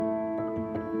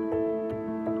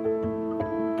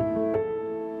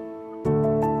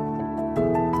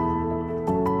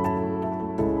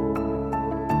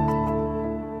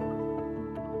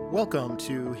Welcome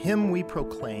to Him We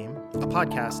Proclaim, a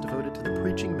podcast devoted to the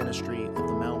preaching ministry of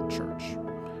the Mount Church.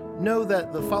 Know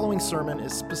that the following sermon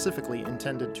is specifically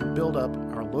intended to build up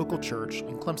our local church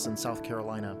in Clemson, South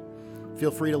Carolina. Feel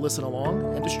free to listen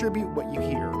along and distribute what you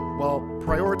hear, while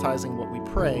prioritizing what we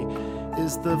pray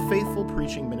is the faithful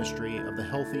preaching ministry of the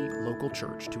healthy local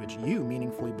church to which you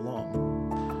meaningfully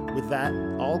belong. With that,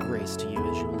 all grace to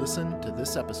you as you listen to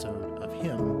this episode of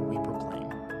Him We Proclaim.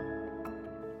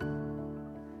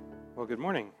 Well, good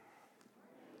morning.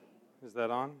 Is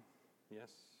that on? Yes?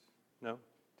 No?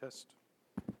 Test?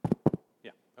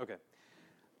 Yeah, okay.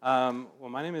 Well,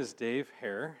 my name is Dave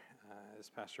Hare, as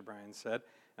Pastor Brian said,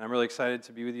 and I'm really excited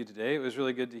to be with you today. It was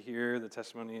really good to hear the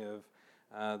testimony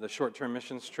of the short-term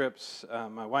missions trips.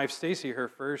 My wife, Stacy, her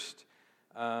first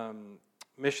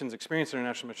missions experience,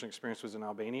 international mission experience, was in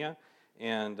Albania,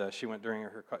 and she went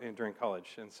during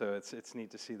college. And so it's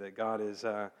neat to see that God is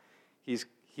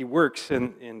He works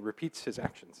and repeats his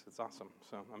actions. It's awesome.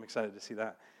 So I'm excited to see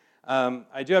that.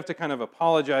 I do have to kind of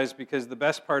apologize because the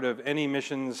best part of any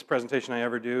missions presentation I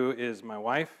ever do is my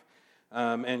wife,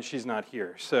 and she's not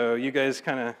here. So you guys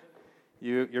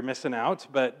you're missing out.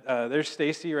 But there's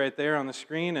Stacy right there on the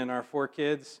screen and our 4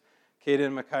 kids,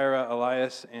 Kaden, Makaira,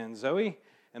 Elias, and Zoe.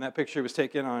 And that picture was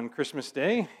taken on Christmas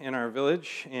Day in our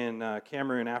village in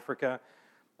Cameroon, Africa.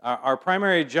 Our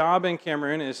primary job in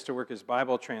Cameroon is to work as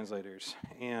Bible translators,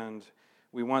 and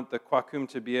we want the Kwakum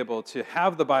to be able to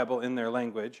have the Bible in their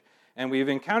language, and we've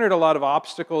encountered a lot of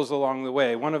obstacles along the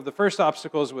way. One of the first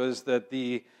obstacles was that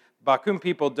the Bakum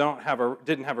people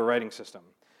didn't have a writing system.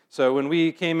 So when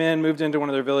we moved into one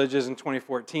of their villages in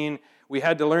 2014, we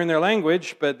had to learn their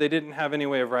language, but they didn't have any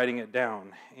way of writing it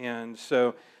down, and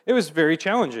so it was very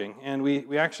challenging, and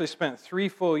we actually spent 3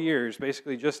 full years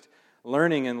basically just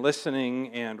learning and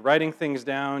listening and writing things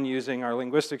down using our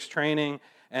linguistics training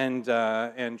and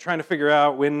trying to figure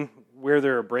out where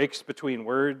there are breaks between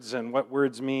words and what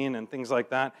words mean and things like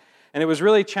that. And it was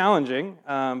really challenging,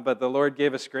 but the Lord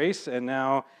gave us grace, and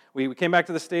now we came back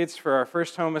to the States for our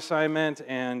first home assignment,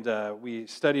 and we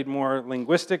studied more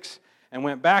linguistics and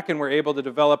went back and were able to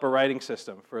develop a writing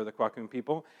system for the Kwakum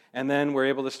people, and then we're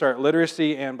able to start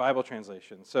literacy and Bible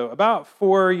translation. So about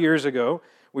 4 years ago,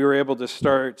 we were able to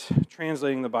start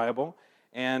translating the Bible,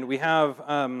 and we have,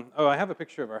 I have a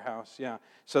picture of our house, yeah.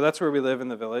 So that's where we live in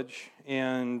the village,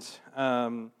 and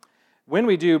when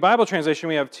we do Bible translation,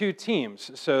 we have 2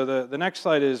 teams. So the next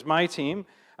slide is my team.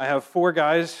 I have 4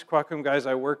 guys, Kwakum guys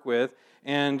I work with,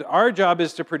 and our job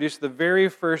is to produce the very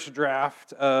first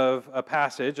draft of a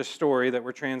passage, a story that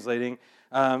we're translating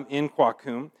in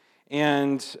Kwakum.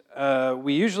 And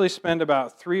we usually spend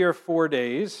about 3 or 4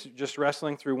 days just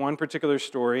wrestling through one particular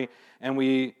story, and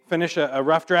we finish a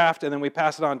rough draft, and then we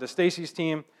pass it on to Stacy's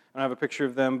team. I don't have a picture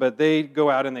of them, but they go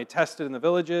out and they test it in the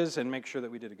villages and make sure that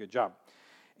we did a good job.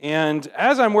 And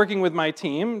as I'm working with my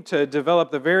team to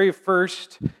develop the very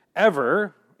first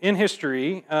ever in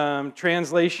history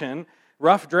translation,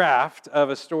 rough draft of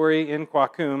a story in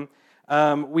Kwakum,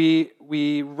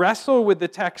 we wrestle with the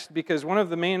text because one of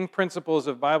the main principles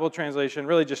of Bible translation,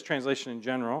 really just translation in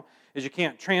general, is you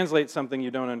can't translate something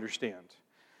you don't understand.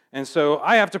 And so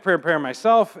I have to prepare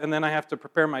myself, and then I have to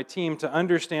prepare my team to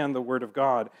understand the Word of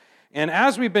God. And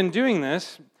as we've been doing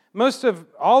this,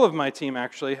 all of my team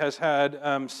actually has had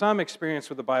some experience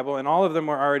with the Bible, and all of them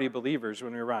were already believers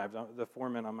when we arrived, the 4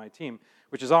 men on my team,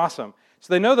 which is awesome.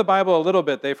 So they know the Bible a little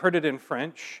bit. They've heard it in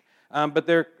French. But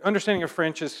their understanding of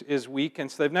French is weak, and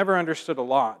so they've never understood a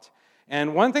lot.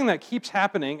 And one thing that keeps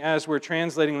happening as we're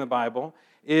translating the Bible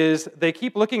is they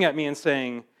keep looking at me and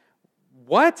saying,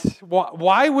 what?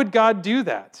 Why would God do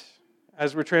that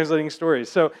as we're translating stories?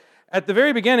 So at the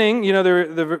very beginning,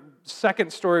 the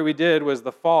second story we did was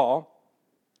the fall.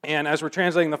 And as we're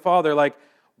translating the fall, they're like,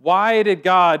 why did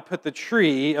God put the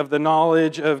tree of the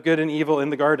knowledge of good and evil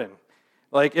in the garden?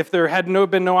 Like, if there had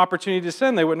been no opportunity to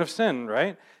sin, they wouldn't have sinned,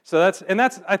 right? So that's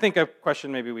I think, a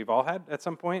question maybe we've all had at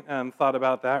some point, thought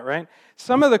about that, right?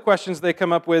 Some of the questions they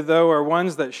come up with, though, are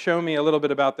ones that show me a little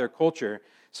bit about their culture.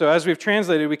 So as we've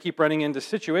translated, we keep running into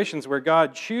situations where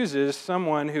God chooses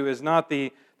someone who is not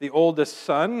the oldest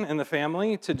son in the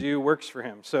family to do works for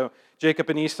him. So Jacob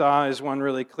and Esau is one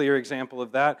really clear example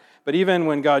of that. But even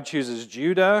when God chooses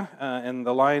Judah, and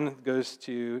the line goes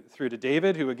through to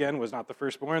David, who again was not the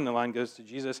firstborn, the line goes to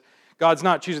Jesus, God's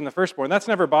not choosing the firstborn. That's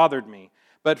never bothered me.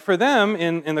 But for them,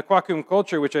 in the Kwakum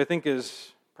culture, which I think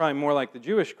is probably more like the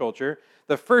Jewish culture,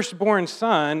 the firstborn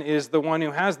son is the one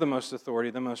who has the most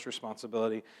authority, the most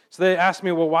responsibility. So they asked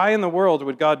me, well, why in the world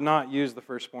would God not use the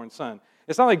firstborn son?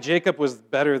 It's not like Jacob was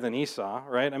better than Esau,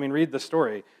 right? I mean, read the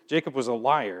story. Jacob was a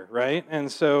liar, right? And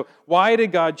so why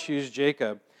did God choose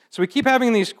Jacob? So we keep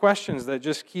having these questions that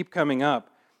just keep coming up.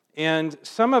 And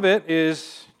some of it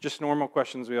is just normal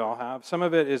questions we all have. Some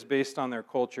of it is based on their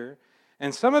culture.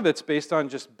 And some of it's based on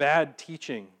just bad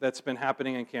teaching that's been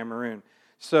happening in Cameroon.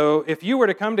 So if you were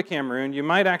to come to Cameroon, you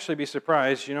might actually be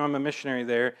surprised. You know, I'm a missionary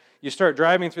there. You start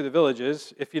driving through the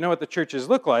villages. If you know what the churches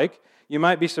look like, you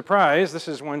might be surprised. This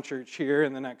is one church here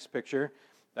in the next picture.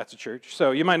 That's a church.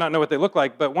 So you might not know what they look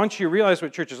like, but once you realize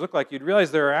what churches look like, you'd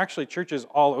realize there are actually churches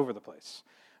all over the place.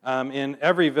 In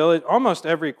every village, almost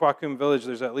every Kwakum village,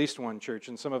 there's at least one church,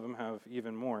 and some of them have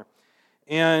even more.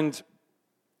 And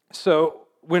so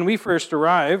when we first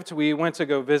arrived, we went to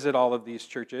go visit all of these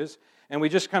churches, and we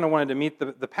just kind of wanted to meet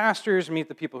the pastors, meet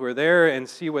the people who are there, and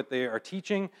see what they are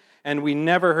teaching, and we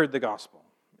never heard the gospel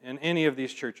in any of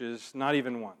these churches, not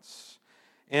even once.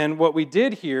 And what we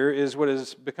did here is what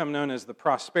has become known as the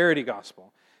prosperity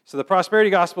gospel. So the prosperity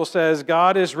gospel says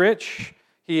God is rich,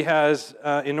 He has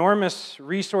enormous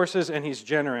resources, and He's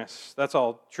generous. That's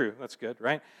all true. That's good,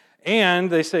 right? And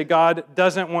they say God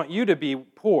doesn't want you to be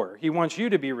poor. He wants you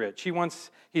to be rich.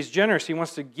 He's generous. He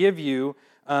wants to give you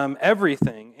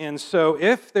everything. And so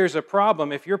if there's a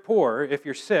problem, if you're poor, if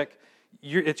you're sick,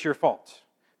 it's your fault.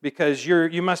 Because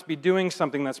you must be doing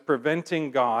something that's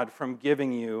preventing God from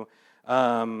giving you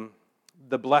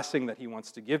the blessing that He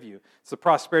wants to give you. It's the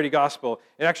prosperity gospel.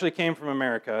 It actually came from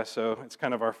America, so it's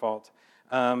kind of our fault.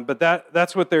 But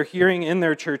that's what they're hearing in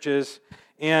their churches.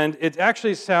 And it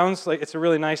actually sounds like it's a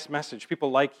really nice message. People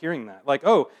like hearing that. Like,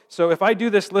 oh, so if I do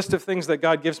this list of things that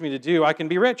God gives me to do, I can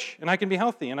be rich, and I can be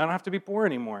healthy, and I don't have to be poor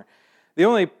anymore. The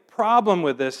only problem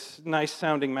with this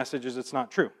nice-sounding message is it's not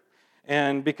true.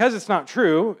 And because it's not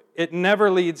true, it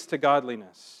never leads to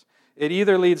godliness. It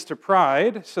either leads to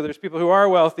pride, so there's people who are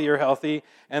wealthy or healthy,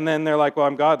 and then they're like, well,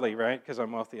 I'm godly, right, because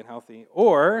I'm wealthy and healthy.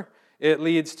 Or it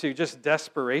leads to just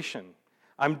desperation.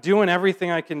 I'm doing everything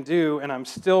I can do, and I'm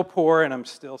still poor, and I'm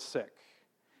still sick.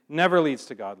 Never leads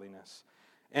to godliness.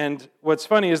 And what's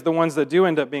funny is the ones that do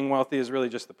end up being wealthy is really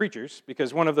just the preachers,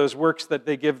 because one of those works that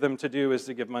they give them to do is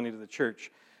to give money to the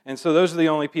church. And so those are the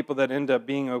only people that end up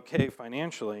being okay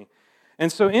financially.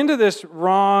 And so into this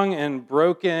wrong and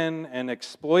broken and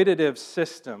exploitative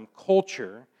system,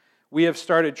 culture, we have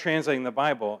started translating the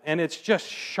Bible, and it's just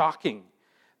shocking.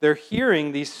 They're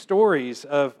hearing these stories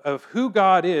of who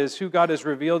God is, who God has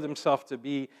revealed Himself to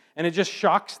be, and it just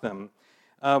shocks them.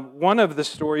 One of the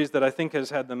stories that I think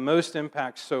has had the most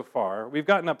impact so far, we've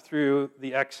gotten up through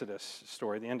the Exodus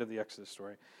story, the end of the Exodus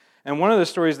story, and one of the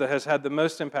stories that has had the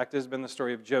most impact has been the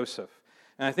story of Joseph.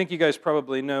 And I think you guys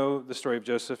probably know the story of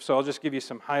Joseph, so I'll just give you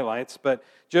some highlights. But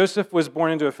Joseph was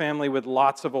born into a family with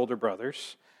lots of older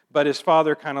brothers, but his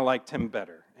father kind of liked him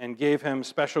better and gave him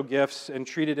special gifts and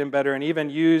treated him better and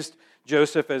even used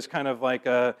Joseph as kind of like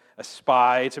a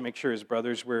spy to make sure his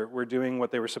brothers were doing what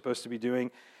they were supposed to be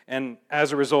doing. And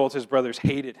as a result, his brothers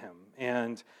hated him.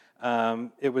 And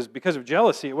it was because of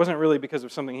jealousy. It wasn't really because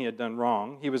of something he had done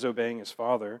wrong. He was obeying his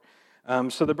father.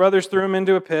 So the brothers threw him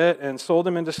into a pit and sold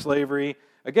him into slavery.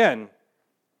 Again,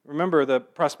 remember, the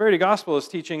prosperity gospel is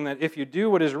teaching that if you do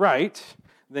what is right,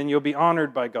 then you'll be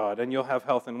honored by God and you'll have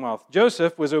health and wealth.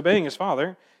 Joseph was obeying his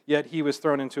father, yet he was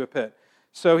thrown into a pit.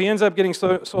 So he ends up getting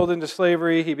sold into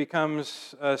slavery. He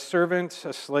becomes a servant,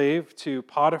 a slave to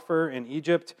Potiphar in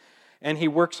Egypt, and he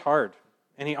works hard,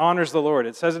 and he honors the Lord.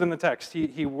 It says it in the text.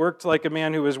 He worked like a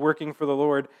man who was working for the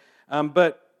Lord,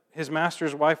 but his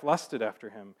master's wife lusted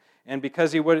after him. And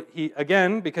because he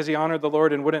honored the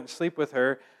Lord and wouldn't sleep with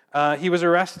her, he was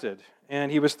arrested,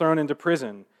 and he was thrown into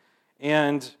prison.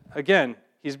 And again,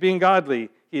 he's being godly,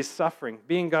 he's suffering,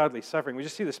 being godly, suffering. We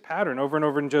just see this pattern over and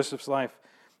over in Joseph's life.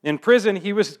 In prison,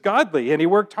 he was godly, and he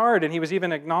worked hard, and he was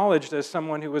even acknowledged as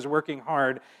someone who was working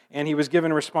hard, and he was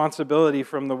given responsibility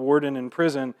from the warden in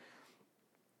prison.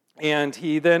 And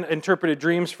he then interpreted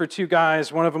dreams for two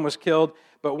guys. One of them was killed,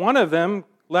 but one of them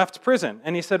left prison,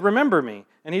 and he said, "Remember me,"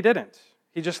 and he didn't.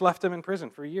 He just left him in prison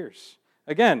for years.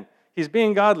 Again, he's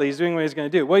being godly. He's doing what he's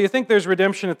going to do. Well, you think there's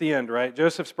redemption at the end, right?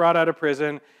 Joseph's brought out of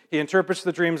prison. He interprets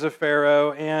the dreams of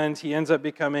Pharaoh, and he ends up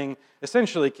becoming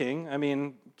essentially king. I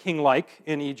mean, king-like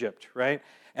in Egypt, right?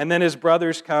 And then his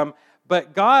brothers come.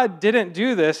 But God didn't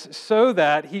do this so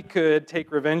that he could take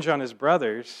revenge on his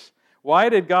brothers. Why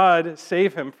did God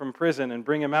save him from prison and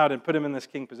bring him out and put him in this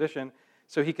king position?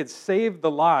 So he could save the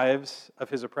lives of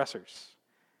his oppressors.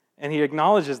 And he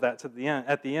acknowledges that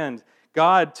at the end.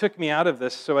 God took me out of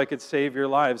this so I could save your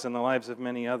lives and the lives of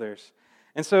many others.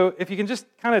 And so if you can just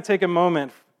kind of take a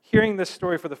moment, hearing this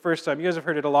story for the first time, you guys have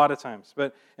heard it a lot of times,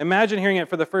 but imagine hearing it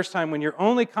for the first time when your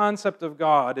only concept of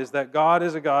God is that God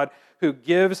is a God who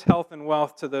gives health and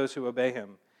wealth to those who obey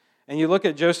him. And you look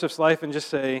at Joseph's life and just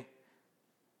say,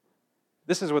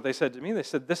 this is what they said to me. They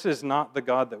said, "This is not the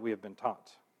God that we have been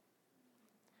taught."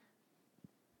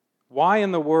 Why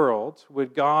in the world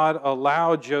would God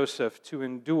allow Joseph to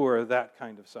endure that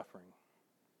kind of suffering?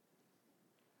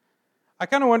 I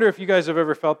kind of wonder if you guys have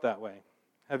ever felt that way.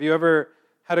 Have you ever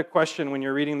had a question when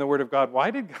you're reading the Word of God,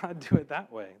 why did God do it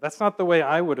that way? That's not the way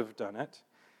I would have done it.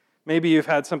 Maybe you've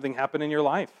had something happen in your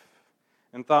life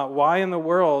and thought, why in the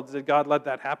world did God let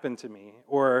that happen to me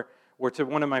or to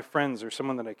one of my friends or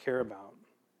someone that I care about?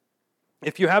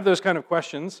 If you have those kind of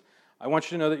questions, I want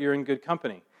you to know that you're in good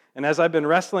company. And as I've been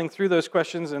wrestling through those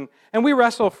questions, and we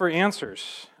wrestle for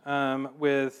answers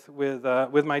with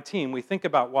my team, we think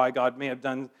about why God may have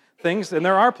done things, and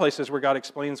there are places where God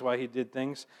explains why he did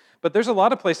things, but there's a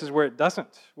lot of places where it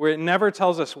doesn't, where it never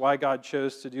tells us why God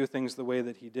chose to do things the way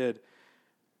that he did.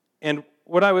 And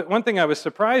one thing I was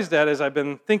surprised at as I've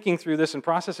been thinking through this and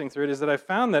processing through it is that I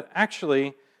found that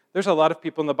actually there's a lot of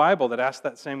people in the Bible that ask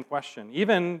that same question.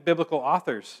 Even biblical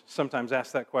authors sometimes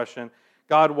ask that question.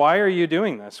 God, why are you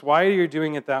doing this? Why are you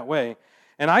doing it that way?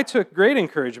 And I took great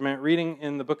encouragement reading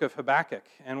in the book of Habakkuk,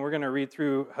 and we're going to read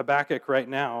through Habakkuk right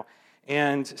now,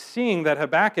 and seeing that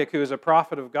Habakkuk, who is a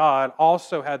prophet of God,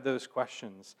 also had those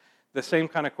questions, the same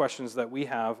kind of questions that we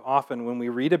have often when we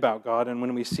read about God and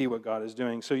when we see what God is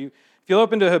doing. So if you'll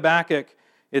open to Habakkuk,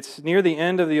 it's near the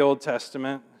end of the Old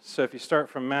Testament. So if you start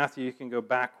from Matthew, you can go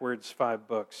backwards 5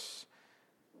 books.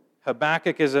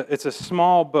 Habakkuk it's a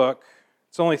small book.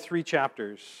 It's only 3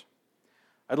 chapters.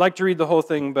 I'd like to read the whole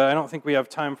thing, but I don't think we have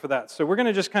time for that. So we're going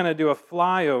to just kind of do a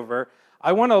flyover.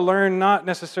 I want to learn not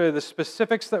necessarily the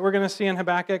specifics that we're going to see in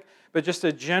Habakkuk, but just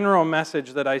a general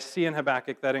message that I see in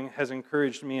Habakkuk that has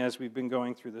encouraged me as we've been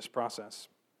going through this process.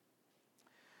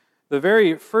 The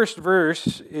very first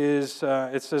verse is,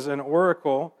 it says, an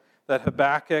oracle that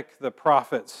Habakkuk the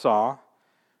prophet saw.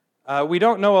 We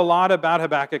don't know a lot about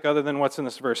Habakkuk other than what's in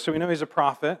this verse. So we know he's a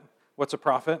prophet. What's a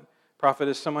prophet? Prophet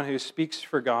is someone who speaks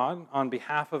for God, on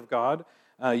behalf of God,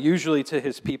 usually to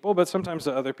his people, but sometimes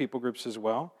to other people groups as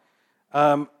well.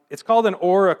 It's called an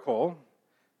oracle.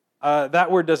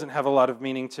 That word doesn't have a lot of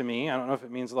meaning to me. I don't know if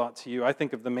it means a lot to you. I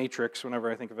think of the Matrix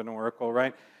whenever I think of an oracle,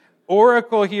 right?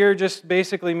 Oracle here just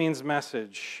basically means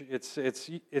message.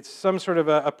 It's some sort of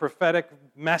a prophetic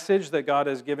message that God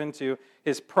has given to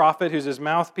his prophet, who's his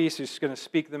mouthpiece, who's going to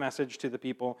speak the message to the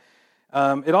people.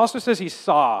 It also says he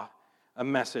saw a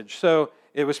message. So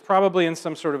it was probably in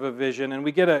some sort of a vision, and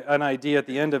we get an idea at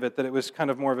the end of it that it was kind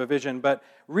of more of a vision. But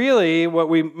really, what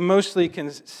we mostly can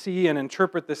see and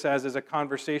interpret this as is a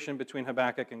conversation between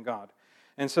Habakkuk and God.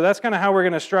 And so that's kind of how we're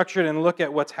going to structure it and look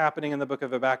at what's happening in the book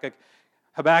of Habakkuk.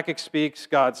 Habakkuk speaks,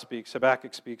 God speaks.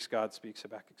 Habakkuk speaks, God speaks.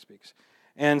 Habakkuk speaks.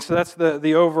 And so that's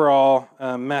the overall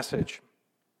message.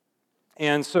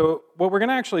 And so what we're going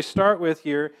to actually start with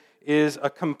here is a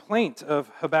complaint of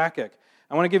Habakkuk.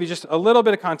 I want to give you just a little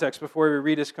bit of context before we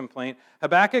read his complaint.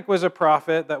 Habakkuk was a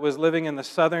prophet that was living in the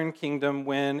southern kingdom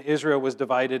when Israel was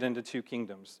divided into 2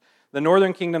 kingdoms. The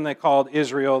northern kingdom they called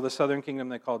Israel, the southern kingdom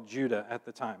they called Judah at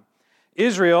the time.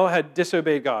 Israel had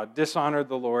disobeyed God, dishonored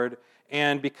the Lord,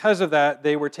 and because of that,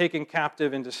 they were taken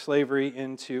captive into slavery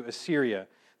into Assyria.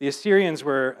 The Assyrians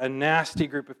were a nasty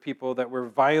group of people that were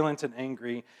violent and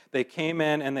angry. They came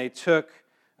in and they took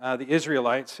the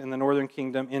Israelites in the northern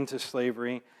kingdom into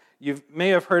slavery. You may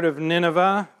have heard of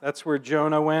Nineveh. That's where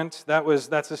Jonah went.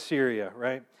 That's Assyria,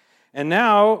 right? And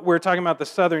now we're talking about the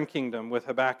southern kingdom with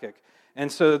Habakkuk.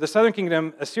 And so the southern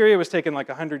kingdom, Assyria was taken like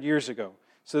 100 years ago.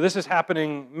 So this is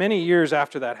happening many years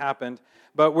after that happened.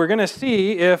 But we're going to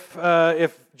see if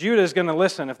Judah is going to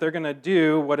listen, if they're going to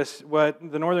do what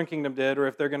the northern kingdom did, or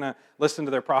if they're going to listen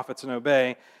to their prophets and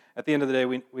obey. At the end of the day,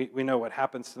 we know what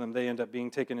happens to them. They end up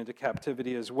being taken into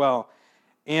captivity as well.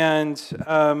 And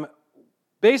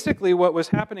basically, what was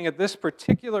happening at this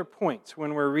particular point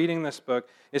when we're reading this book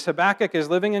is Habakkuk is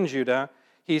living in Judah.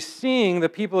 He's seeing the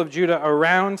people of Judah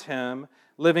around him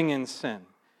living in sin.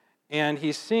 And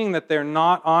he's seeing that they're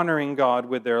not honoring God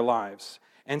with their lives.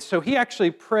 And so he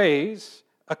actually prays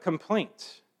a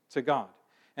complaint to God.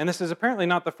 And this is apparently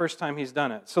not the first time he's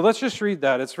done it. So let's just read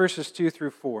that. It's verses 2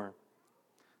 through 4.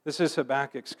 This is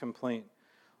Habakkuk's complaint.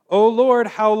 "O Lord,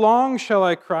 how long shall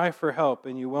I cry for help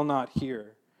and you will not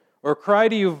hear? Or cry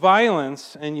to you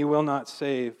violence, and you will not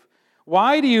save?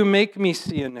 Why do you make me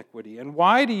see iniquity? And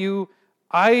why do you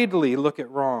idly look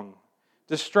at wrong?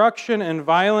 Destruction and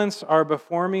violence are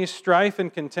before me, strife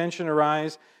and contention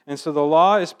arise, and so the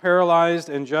law is paralyzed,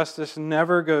 and justice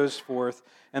never goes forth,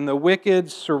 and the wicked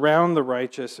surround the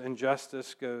righteous, and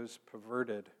justice goes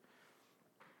perverted."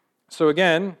 So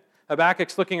again,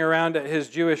 Habakkuk's looking around at his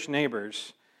Jewish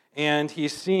neighbors, and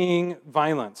he's seeing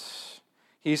violence.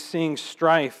 He's seeing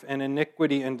strife and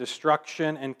iniquity and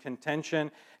destruction and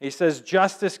contention. He says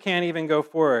justice can't even go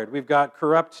forward. We've got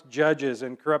corrupt judges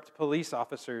and corrupt police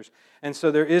officers, and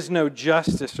so there is no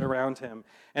justice around him.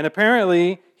 And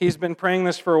apparently, he's been praying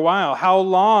this for a while. How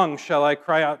long shall I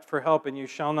cry out for help, and you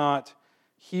shall not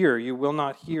hear? You will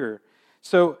not hear.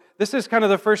 So this is kind of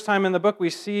the first time in the book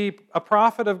we see a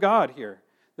prophet of God here.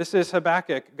 This is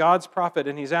Habakkuk, God's prophet,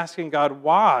 and he's asking God,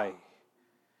 why?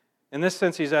 In this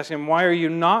sense, he's asking him, why are you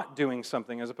not doing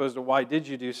something, as opposed to why did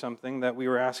you do something that we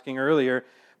were asking earlier.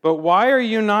 But why are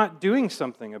you not doing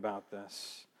something about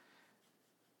this?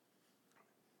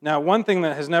 Now, one thing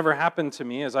that has never happened to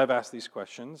me as I've asked these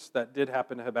questions, that did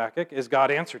happen to Habakkuk, is God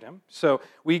answered him. So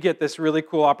we get this really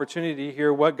cool opportunity to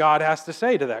hear what God has to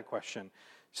say to that question.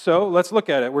 So let's look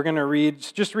at it. We're going to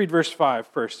just read verse 5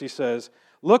 first. He says,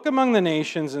 "Look among the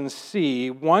nations and see,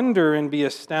 wonder and be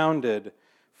astounded.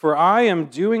 For I am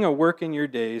doing a work in your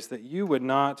days that you would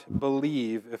not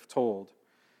believe if told."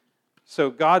 So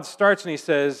God starts and he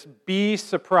says, be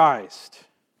surprised.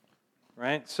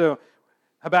 Right? So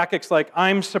Habakkuk's like,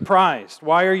 I'm surprised.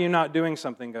 Why are you not doing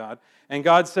something, God? And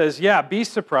God says, yeah, be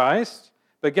surprised,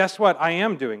 but guess what? I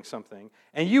am doing something.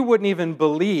 And you wouldn't even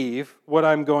believe what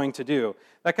I'm going to do.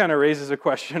 That kind of raises a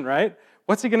question, right?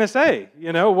 What's he going to say?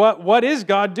 You know, what is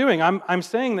God doing? I'm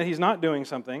saying that he's not doing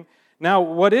something. Now,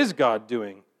 what is God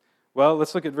doing? Well,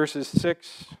 let's look at verses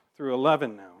 6 through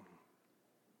 11 now.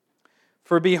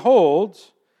 "For behold,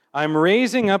 I'm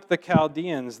raising up the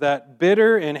Chaldeans, that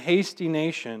bitter and hasty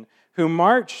nation, who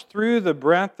march through the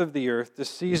breadth of the earth to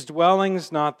seize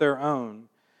dwellings not their own.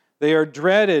 They are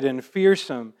dreaded and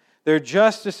fearsome. Their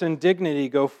justice and dignity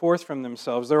go forth from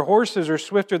themselves. Their horses are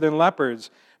swifter than leopards,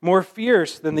 more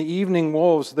fierce than the evening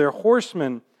wolves. Their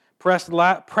horsemen press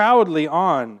proudly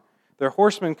on. Their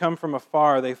horsemen come from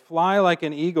afar. They fly like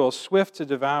an eagle, swift to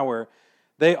devour.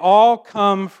 They all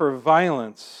come for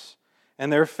violence,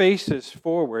 and their faces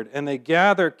forward, and they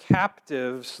gather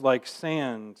captives like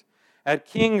sand. At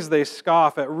kings they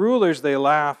scoff, at rulers they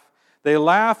laugh. They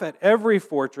laugh at every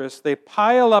fortress. They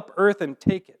pile up earth and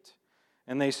take it,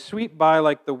 and they sweep by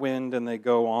like the wind, and they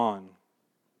go on."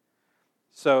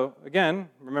 So,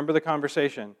 again, remember the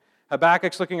conversation.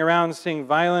 Habakkuk's looking around, seeing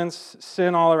violence,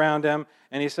 sin all around him,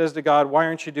 and he says to God, why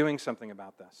aren't you doing something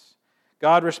about this?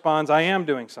 God responds, I am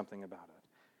doing something about it.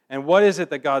 And what is it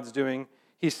that God's doing?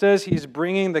 He says he's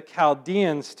bringing the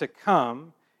Chaldeans to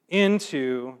come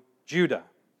into Judah.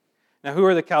 Now, who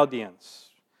are the Chaldeans?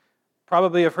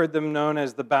 Probably have heard them known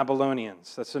as the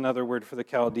Babylonians. That's another word for the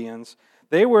Chaldeans.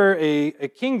 They were a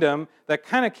kingdom that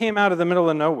kind of came out of the middle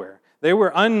of nowhere. They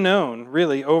were unknown,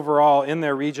 really, overall in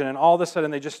their region, and all of a sudden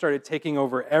they just started taking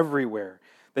over everywhere.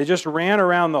 They just ran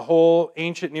around the whole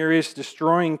ancient Near East,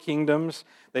 destroying kingdoms.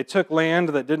 They took land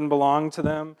that didn't belong to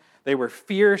them. They were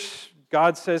fierce.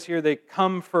 God says here they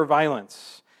come for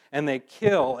violence, and they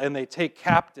kill, and they take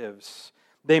captives.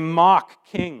 They mock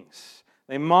kings.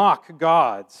 They mock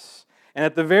gods. And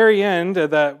at the very end of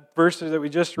that verse that we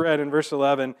just read in verse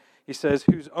 11, he says,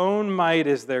 whose own might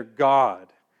is their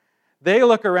God. They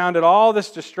look around at all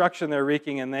this destruction they're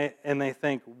wreaking, and they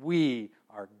think, we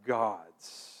are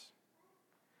gods.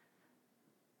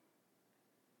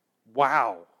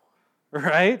 Wow,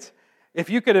 right? If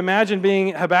you could imagine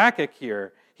being Habakkuk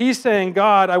here, he's saying,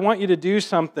 God, I want you to do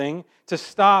something to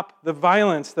stop the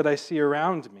violence that I see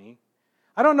around me.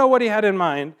 I don't know what he had in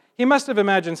mind. He must have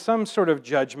imagined some sort of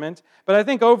judgment, but I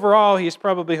think overall he's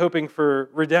probably hoping for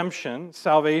redemption,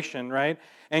 salvation, right?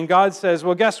 And God says,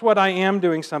 well, guess what? I am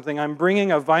doing something. I'm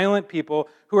bringing a violent people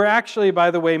who are actually,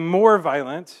 by the way, more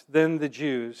violent than the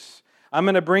Jews. I'm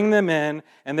going to bring them in,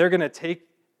 and they're going to take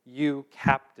you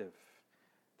captive.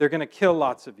 They're going to kill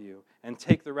lots of you and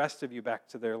take the rest of you back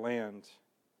to their land.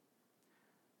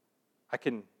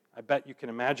 I bet you can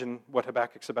imagine what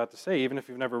Habakkuk's about to say, even if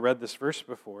you've never read this verse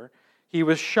before. He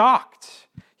was shocked.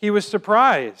 He was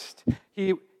surprised.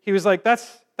 He was like,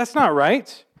 that's not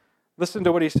right. Listen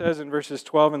to what he says in verses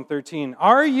 12 and 13.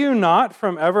 Are you not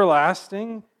from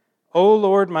everlasting, O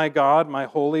Lord my God, my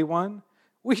Holy One?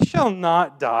 We shall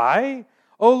not die.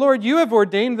 O Lord, you have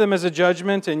ordained them as a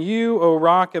judgment, and you, O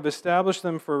Rock, have established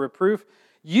them for reproof.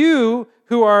 You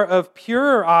who are of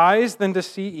purer eyes than to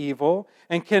see evil,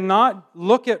 and cannot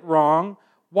look at wrong,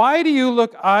 why do you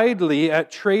look idly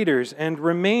at traitors and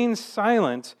remain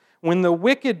silent when the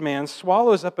wicked man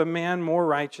swallows up a man more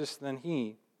righteous than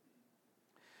he?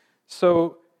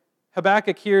 So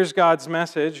Habakkuk hears God's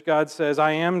message. God says,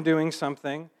 I am doing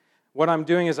something. What I'm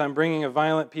doing is I'm bringing a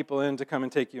violent people in to come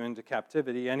and take you into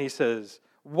captivity. And he says,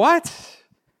 what?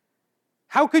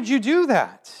 How could you do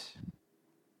that?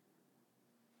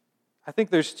 I think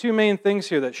there's two main things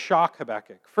here that shock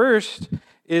Habakkuk. First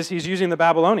is he's using the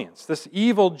Babylonians, this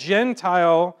evil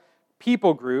Gentile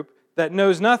people group that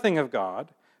knows nothing of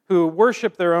God, who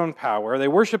worship their own power, they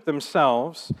worship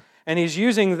themselves, and he's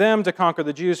using them to conquer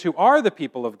the Jews who are the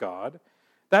people of God.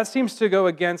 That seems to go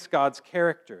against God's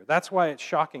character. That's why it's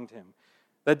shocking to him.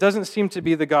 That doesn't seem to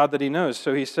be the God that he knows.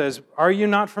 So he says, are you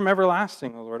not from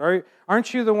everlasting, O Lord?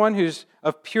 Aren't you the one who's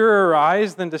of purer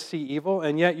eyes than to see evil?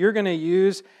 And yet you're going to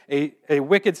use a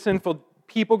wicked, sinful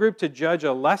people group to judge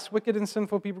a less wicked and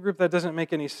sinful people group? That doesn't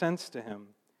make any sense to him.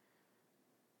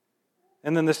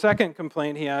 And then the second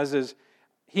complaint he has is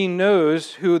he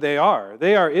knows who they are.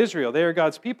 They are Israel. They are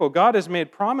God's people. God has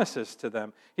made promises to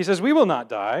them. He says, we will not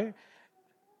die.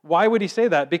 Why would he say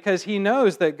that? Because he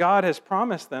knows that God has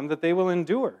promised them that they will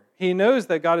endure. He knows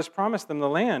that God has promised them the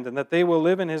land and that they will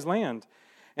live in his land.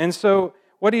 And so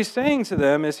what he's saying to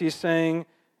them is he's saying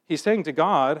to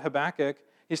God, Habakkuk,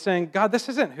 he's saying, God, this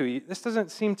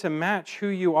doesn't seem to match who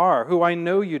you are, who I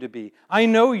know you to be. I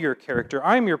know your character.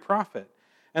 I'm your prophet.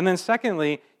 And then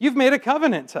secondly, you've made a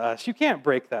covenant to us. You can't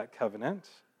break that covenant.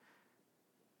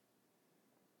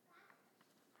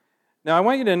 Now I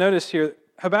want you to notice here,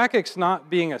 Habakkuk's not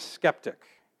being a skeptic.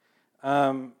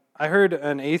 I heard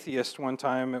an atheist one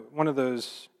time, one of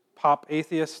those pop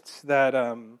atheists that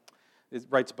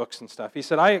writes books and stuff. He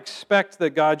said, I expect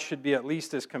that God should be at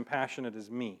least as compassionate as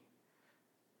me.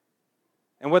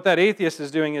 And what that atheist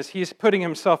is doing is he's putting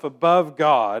himself above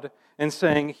God and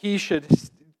saying he should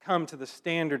come to the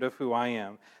standard of who I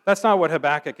am. That's not what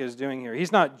Habakkuk is doing here.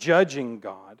 He's not judging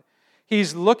God.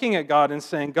 He's looking at God and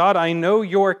saying, God, I know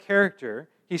your character.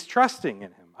 He's trusting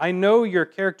in him. I know your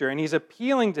character, and he's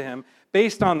appealing to him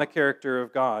based on the character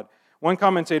of God. One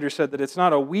commentator said that it's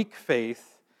not a weak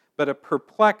faith, but a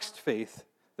perplexed faith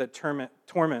that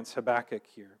torments Habakkuk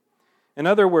here. In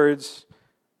other words,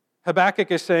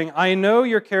 Habakkuk is saying, I know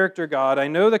your character, God. I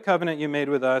know the covenant you made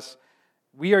with us.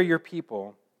 We are your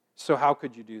people, so how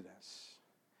could you do this?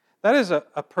 That is a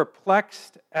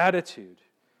perplexed attitude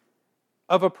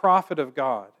of a prophet of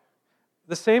God.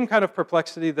 The same kind of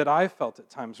perplexity that I've felt at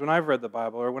times when I've read the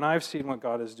Bible or when I've seen what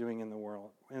God is doing in the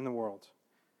world.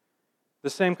 The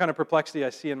same kind of perplexity I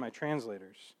see in my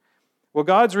translators. Well,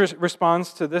 God's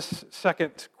responds to this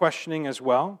second questioning as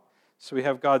well. So we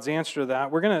have God's answer to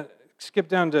that. We're going to skip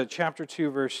down to chapter 2,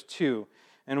 verse 2,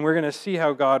 and we're going to see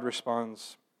how God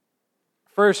responds.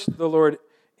 First, the Lord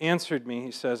answered me,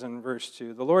 he says in verse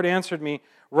 2. The Lord answered me,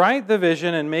 write the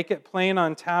vision and make it plain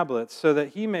on tablets so that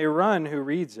he may run who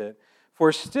reads it.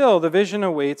 For still the vision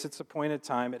awaits its appointed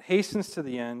time. It hastens to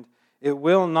the end. It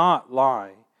will not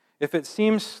lie. If it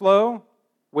seems slow,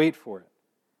 wait for it.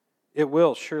 It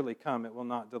will surely come. It will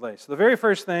not delay. So the very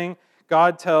first thing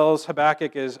God tells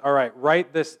Habakkuk is, all right,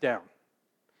 write this down.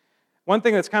 One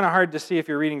thing that's kind of hard to see if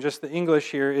you're reading just the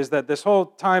English here is that this whole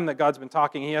time that God's been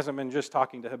talking, he hasn't been just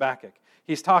talking to Habakkuk.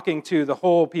 He's talking to the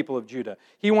whole people of Judah.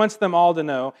 He wants them all to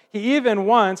know. He even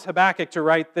wants Habakkuk to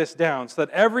write this down so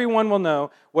that everyone will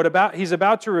know what he's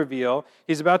about to reveal.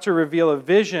 He's about to reveal a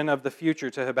vision of the future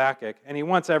to Habakkuk, and he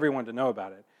wants everyone to know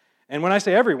about it. And when I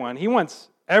say everyone, he wants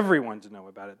everyone to know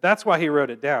about it. That's why he wrote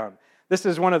it down. This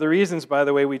is one of the reasons, by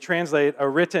the way, we translate a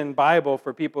written Bible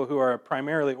for people who are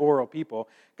primarily oral people.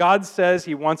 God says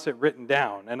he wants it written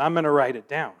down, and I'm going to write it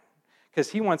down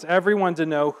because he wants everyone to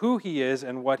know who he is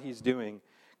and what he's doing.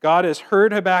 God has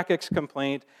heard Habakkuk's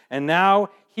complaint, and now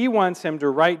he wants him to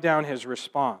write down his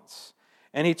response.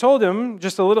 And he told him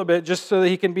just a little bit, just so that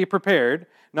he can be prepared.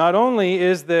 Not only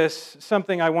is this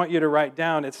something I want you to write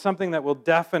down, it's something that will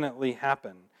definitely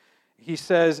happen. He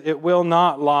says, it will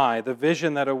not lie. The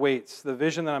vision that awaits, the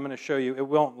vision that I'm going to show you, it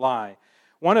won't lie.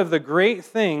 One of the great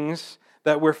things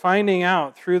that we're finding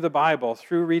out through the Bible,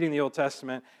 through reading the Old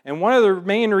Testament, and one of the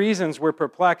main reasons we're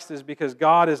perplexed is because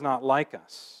God is not like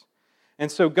us.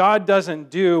 And so God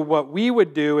doesn't do what we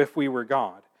would do if we were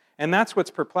God. And that's what's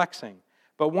perplexing.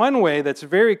 But one way that's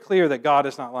very clear that God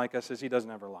is not like us is he doesn't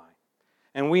ever lie.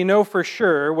 And we know for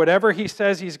sure, whatever he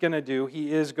says he's going to do,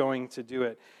 he is going to do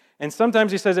it. And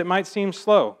sometimes he says it might seem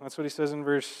slow. That's what he says in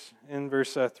verse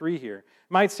 3 here. It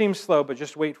might seem slow, but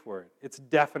just wait for it. It's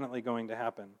definitely going to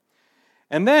happen.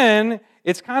 And then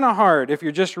it's kind of hard if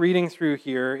you're just reading through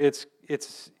here.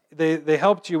 They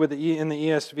helped you with in the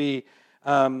ESV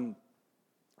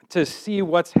to see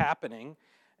what's happening.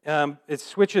 It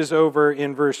switches over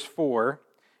in verse 4,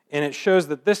 and it shows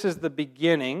that this is the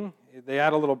beginning. They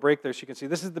add a little break there so you can see.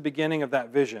 This is the beginning of that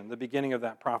vision, the beginning of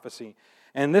that prophecy.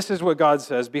 And this is what God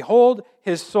says, behold,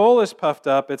 his soul is puffed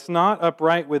up. It's not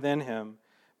upright within him,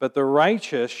 but the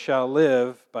righteous shall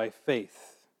live by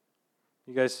faith.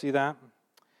 You guys see that?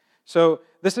 So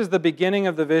this is the beginning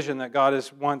of the vision that God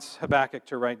wants Habakkuk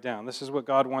to write down. This is what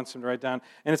God wants him to write down.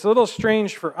 And it's a little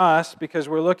strange for us because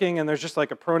we're looking and there's just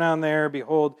like a pronoun there.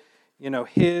 Behold,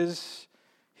 his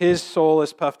soul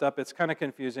is puffed up. It's kind of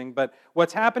confusing. But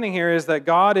what's happening here is that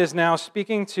God is now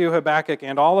speaking to Habakkuk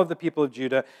and all of the people of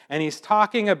Judah, and he's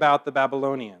talking about the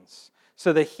Babylonians.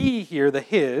 So the he here,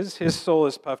 his soul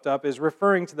is puffed up, is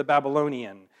referring to the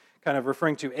Babylonian, kind of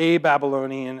referring to a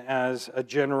Babylonian as a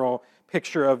general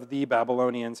picture of the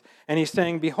Babylonians. And he's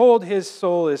saying, behold, his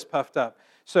soul is puffed up.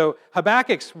 So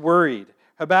Habakkuk's worried.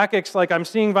 Habakkuk's like, I'm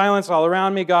seeing violence all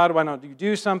around me. God, why don't you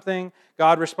do something?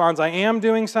 God responds, I am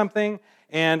doing something,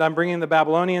 and I'm bringing the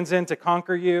Babylonians in to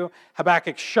conquer you.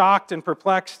 Habakkuk's shocked and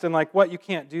perplexed and like, what, you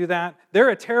can't do that?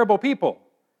 They're a terrible people.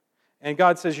 And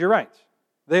God says, you're right.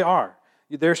 They are.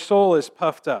 Their soul is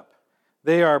puffed up.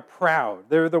 They are proud.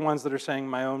 They're the ones that are saying,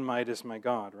 my own might is my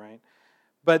God, right?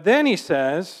 But then he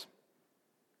says,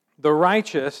 the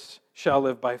righteous shall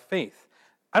live by faith.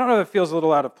 I don't know if it feels a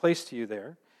little out of place to you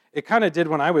there. It kind of did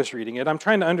when I was reading it. I'm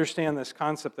trying to understand this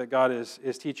concept that God is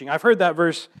teaching. I've heard that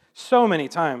verse so many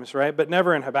times, right? But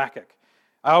never in Habakkuk.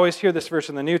 I always hear this verse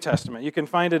in the New Testament. You can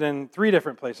find it in 3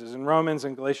 different places, in Romans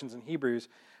and Galatians and Hebrews.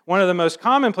 One of the most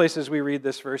common places we read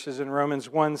this verse is in Romans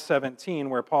 1:17,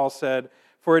 where Paul said,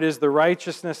 for it is the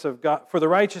righteousness of God, for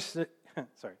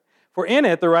in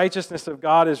it the righteousness of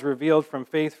God is revealed from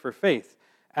faith for faith.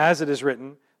 As it is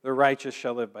written, the righteous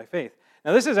shall live by faith.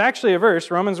 Now this is actually a verse,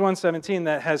 Romans 1:17,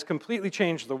 that has completely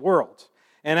changed the world.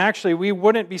 And actually we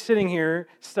wouldn't be sitting here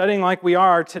studying like we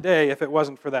are today if it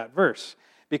wasn't for that verse.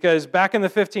 Because back in the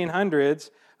 1500s,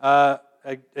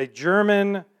 a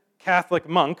German Catholic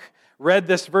monk read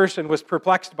this verse and was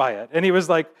perplexed by it. And he was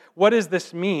like, what does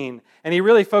this mean? And he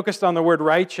really focused on the word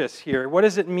righteous here. What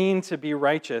does it mean to be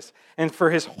righteous? And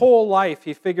for his whole life,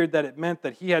 he figured that it meant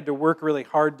that he had to work really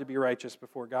hard to be righteous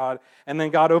before God. And then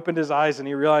God opened his eyes and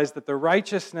he realized that the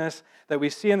righteousness that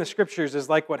we see in the Scriptures is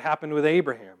like what happened with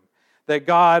Abraham. That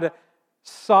God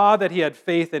saw that he had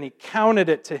faith and he counted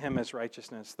it to him as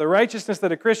righteousness. The righteousness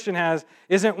that a Christian has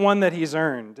isn't one that he's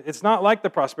earned. It's not like the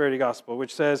prosperity gospel,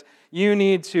 which says you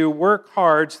need to work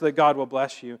hard so that God will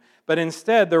bless you. But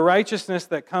instead, the righteousness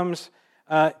that comes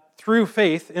through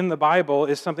faith in the Bible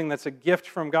is something that's a gift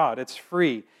from God. It's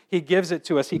free. He gives it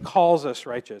to us. He calls us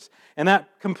righteous. And that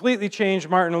completely changed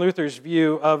Martin Luther's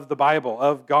view of the Bible,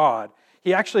 of God.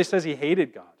 He actually says he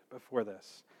hated God before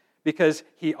this, because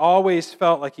he always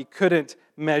felt like he couldn't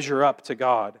measure up to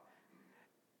God.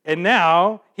 And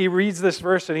now he reads this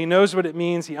verse and he knows what it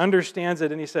means, he understands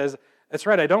it, and he says, that's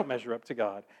right, I don't measure up to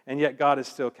God, and yet God has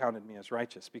still counted me as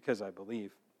righteous because I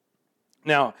believe.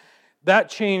 Now, that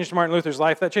changed Martin Luther's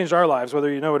life, that changed our lives,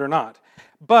 whether you know it or not.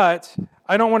 But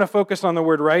I don't want to focus on the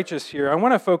word righteous here, I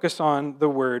want to focus on the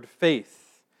word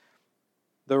faith.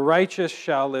 The righteous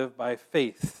shall live by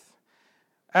faith.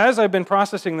 As I've been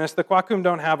processing this, the Kwakum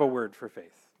don't have a word for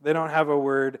faith. They don't have a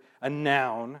word, a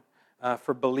noun,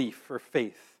 for belief, for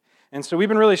faith. And so we've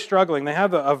been really struggling. They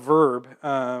have a verb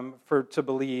to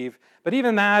believe, but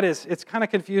even that it's kind of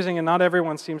confusing, and not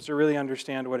everyone seems to really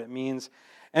understand what it means.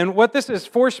 And what this has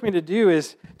forced me to do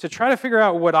is to try to figure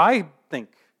out what I think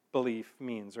belief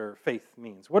means or faith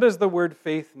means. What does the word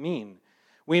faith mean?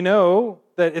 We know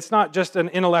that it's not just an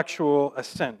intellectual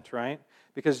assent, right?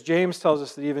 Because James tells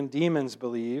us that even demons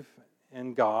believe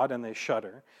in God and they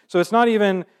shudder. So it's not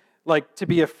even like to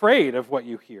be afraid of what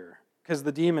you hear, because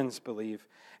the demons believe.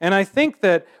 And I think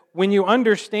that when you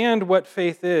understand what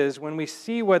faith is, when we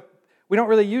see we don't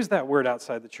really use that word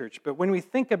outside the church, but when we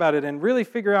think about it and really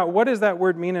figure out what does that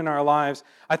word mean in our lives,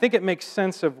 I think it makes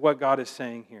sense of what God is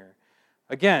saying here.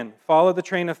 Again, follow the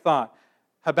train of thought.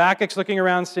 Habakkuk's looking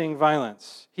around seeing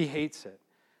violence. He hates it.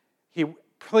 He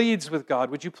pleads with God,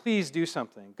 would you please do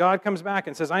something? God comes back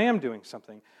and says, I am doing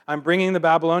something. I'm bringing the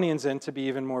Babylonians in to be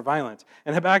even more violent.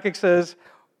 And Habakkuk says,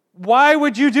 why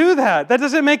would you do that? That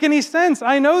doesn't make any sense.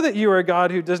 I know that you are a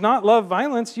God who does not love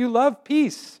violence. You love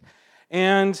peace.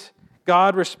 And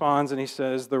God responds and he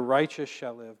says, the righteous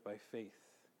shall live by faith.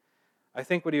 I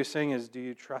think what he was saying is, do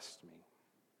you trust me?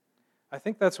 I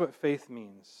think that's what faith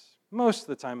means. Most of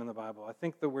the time in the Bible, I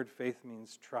think the word faith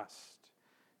means trust.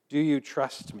 Do you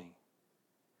trust me?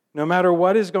 No matter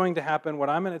what is going to happen, what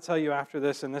I'm going to tell you after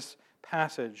this in this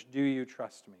passage, do you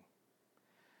trust me?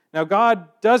 Now, God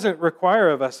doesn't require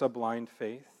of us a blind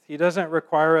faith. He doesn't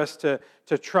require us to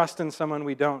trust in someone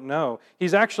we don't know.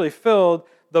 He's actually filled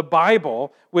the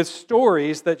Bible with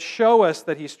stories that show us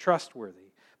that he's trustworthy.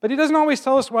 But he doesn't always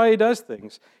tell us why he does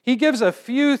things. He gives a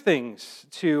few things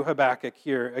to Habakkuk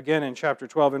here, again in chapter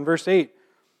 12. In verse 8,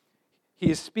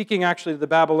 he is speaking actually to the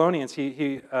Babylonians.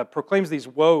 He proclaims these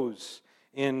woes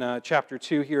in chapter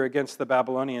 2 here against the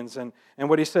Babylonians. And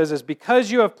what he says is,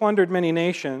 because you have plundered many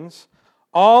nations,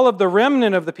 all of the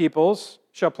remnant of the peoples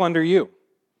shall plunder you.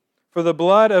 For the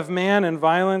blood of man and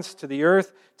violence to the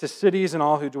earth, to cities and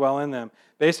all who dwell in them.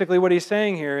 Basically what he's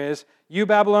saying here is, you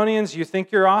Babylonians, you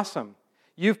think you're awesome.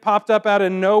 You've popped up out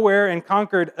of nowhere and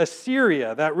conquered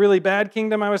Assyria, that really bad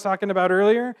kingdom I was talking about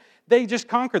earlier. They just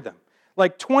conquered them.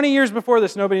 Like 20 years before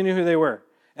this, nobody knew who they were.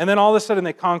 And then all of a sudden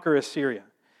they conquer Assyria.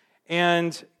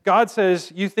 And God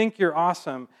says, you think you're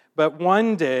awesome, but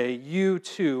one day you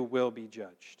too will be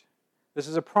judged. This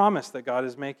is a promise that God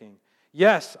is making.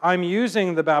 Yes, I'm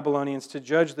using the Babylonians to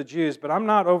judge the Jews, but I'm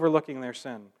not overlooking their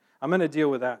sin. I'm going to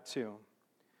deal with that too.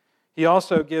 He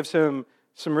also gives him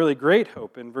some really great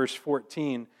hope in verse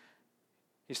 14.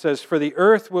 He says, for the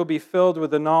earth will be filled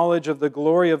with the knowledge of the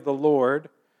glory of the Lord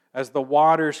as the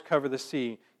waters cover the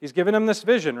sea. He's given him this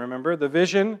vision, remember? The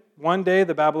vision, one day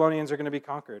the Babylonians are going to be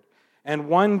conquered. And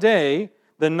one day,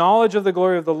 the knowledge of the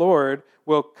glory of the Lord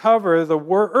will cover the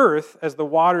earth as the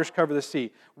waters cover the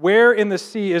sea. Where in the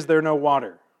sea is there no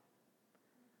water?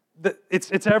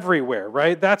 It's everywhere,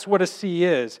 right? That's what a sea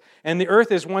is. And the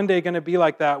earth is one day going to be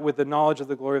like that with the knowledge of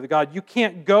the glory of the God. You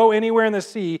can't go anywhere in the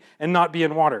sea and not be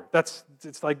in water.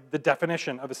 It's like the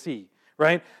definition of a sea,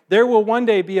 right? There will one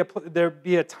day be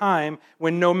a time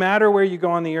when no matter where you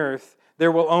go on the earth,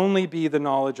 there will only be the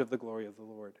knowledge of the glory of the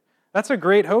Lord. That's a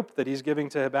great hope that he's giving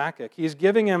to Habakkuk. He's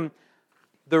giving him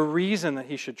the reason that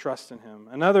he should trust in him.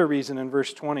 Another reason in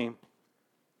verse 20,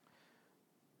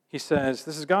 he says,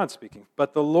 this is God speaking,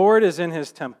 but the Lord is in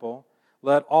his temple.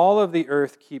 Let all of the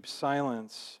earth keep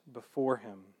silence before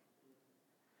him.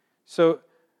 So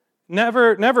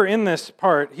never in this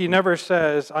part, he never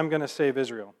says, I'm going to save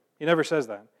Israel. He never says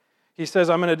that. He says,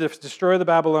 I'm going to destroy the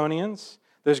Babylonians.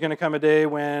 There's going to come a day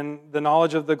when the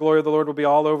knowledge of the glory of the Lord will be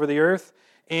all over the earth.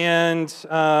 And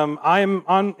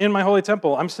I'm in my holy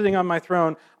temple. I'm sitting on my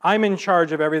throne. I'm in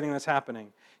charge of everything that's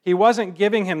happening. He wasn't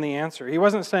giving him the answer. He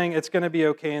wasn't saying it's going to be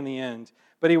okay in the end,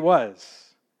 but he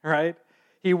was, right?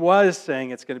 He was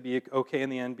saying it's going to be okay in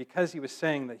the end because he was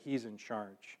saying that he's in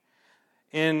charge.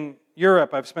 In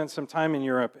Europe, I've spent some time in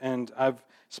Europe, and I've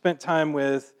spent time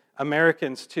with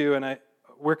Americans too, and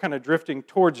we're kind of drifting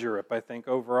towards Europe, I think,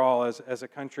 overall as a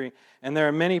country. And there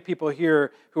are many people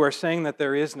here who are saying that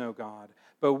there is no God.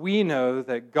 But we know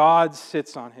that God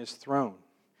sits on his throne,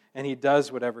 and he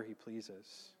does whatever he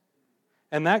pleases.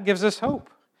 And that gives us hope.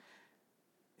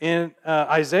 In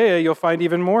Isaiah, you'll find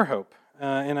even more hope.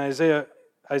 In Isaiah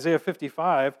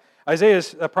 55, Isaiah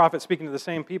is a prophet speaking to the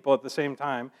same people at the same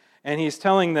time, and he's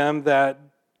telling them that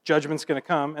judgment's going to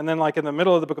come. And then like in the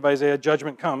middle of the book of Isaiah,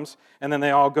 judgment comes, and then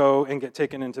they all go and get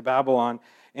taken into Babylon.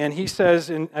 And he says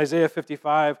in Isaiah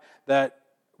 55 that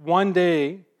one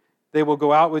day they will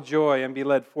go out with joy and be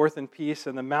led forth in peace,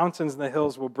 and the mountains and the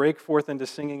hills will break forth into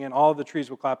singing, and all the trees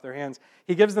will clap their hands.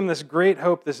 He gives them this great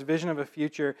hope, this vision of a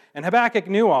future, and Habakkuk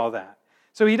knew all that.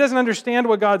 So he doesn't understand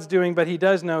what God's doing, but he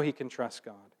does know he can trust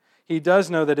God. He does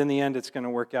know that in the end it's going to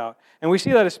work out. And we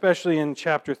see that especially in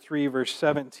chapter 3, verse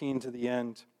 17 to the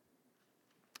end.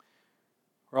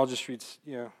 Or I'll just read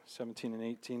 17 and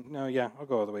 18. I'll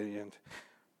go all the way to the end.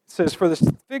 It says, for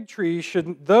the fig tree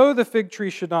though the fig tree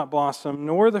should not blossom,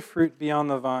 nor the fruit be on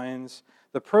the vines,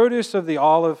 the produce of the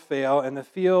olive fail, and the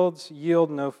fields yield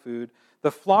no food,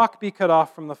 the flock be cut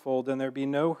off from the fold, and there be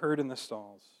no herd in the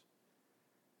stalls.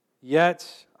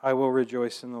 Yet I will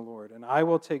rejoice in the Lord, and I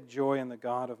will take joy in the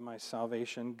God of my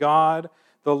salvation. God,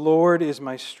 the Lord, is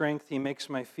my strength. He makes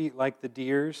my feet like the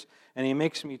deer's, and he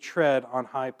makes me tread on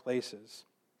high places.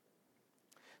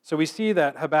 So we see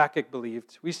that Habakkuk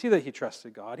believed. We see that he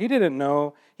trusted God. He didn't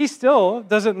know. He still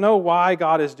doesn't know why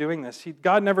God is doing this.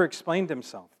 God never explained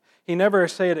himself. He never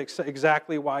said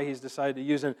exactly why he's decided to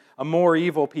use a more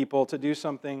evil people to do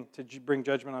something to bring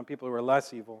judgment on people who are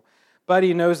less evil. But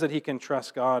he knows that he can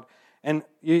trust God. And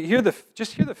you hear the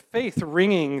faith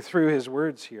ringing through his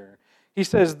words here. He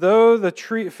says, though the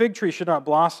fig tree should not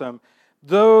blossom,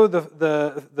 though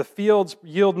the fields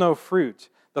yield no fruit,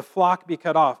 the flock be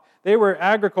cut off. They were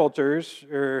agricultors,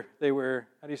 or they were,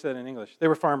 how do you say that in English? They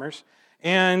were farmers,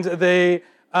 and they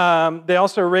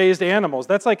also raised animals.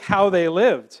 That's like how they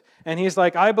lived. And he's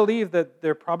like, I believe that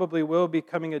there probably will be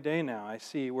coming a day now, I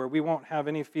see, where we won't have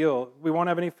any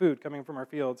food coming from our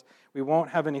fields. We won't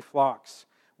have any flocks.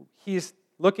 He's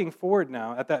looking forward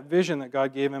now at that vision that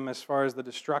God gave him as far as the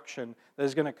destruction that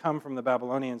is going to come from the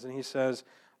Babylonians. And he says,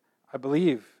 I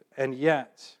believe, and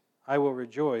yet I will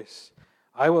rejoice.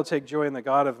 I will take joy in the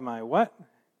God of my what?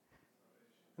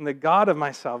 In the God of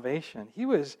my salvation. He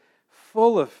was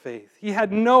full of faith. He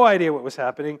had no idea what was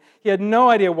happening. He had no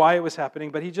idea why it was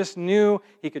happening, but he just knew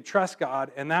he could trust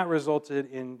God, and that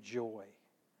resulted in joy.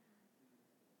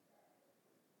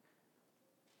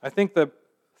 I think that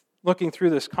looking through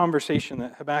this conversation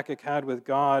that Habakkuk had with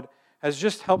God has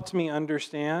just helped me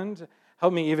understand,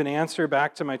 helped me even answer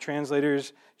back to my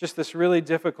translators, just this really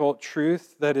difficult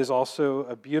truth that is also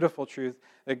a beautiful truth,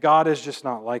 that God is just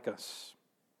not like us.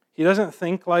 He doesn't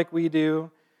think like we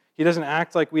do. He doesn't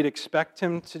act like we'd expect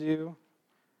him to do.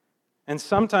 And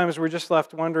sometimes we're just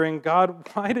left wondering, God,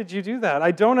 why did you do that? I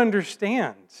don't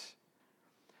understand.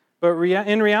 But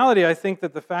in reality, I think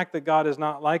that the fact that God is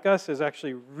not like us is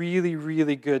actually really,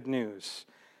 really good news.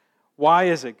 Why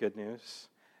is it good news?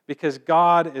 Because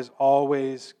God is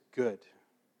always good.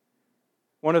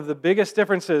 One of the biggest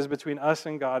differences between us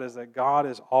and God is that God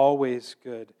is always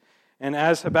good. And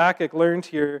as Habakkuk learned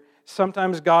here,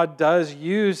 sometimes God does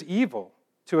use evil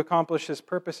to accomplish his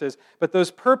purposes, but those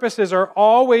purposes are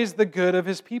always the good of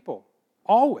his people.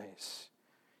 Always.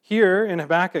 Here in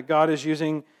Habakkuk, God is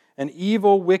using an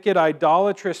evil, wicked,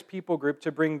 idolatrous people group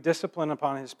to bring discipline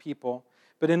upon his people,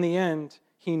 but in the end,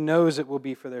 he knows it will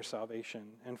be for their salvation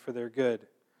and for their good.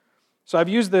 So I've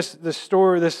used this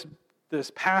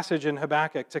passage in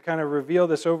Habakkuk to kind of reveal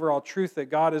this overall truth that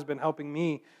God has been helping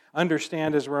me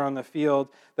understand as we're on the field,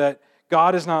 that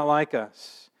God is not like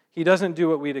us. He doesn't do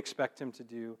what we'd expect him to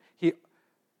do. He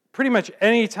pretty much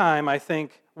any time I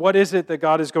think, what is it that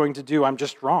God is going to do? I'm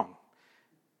just wrong.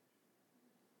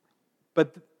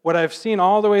 But what I've seen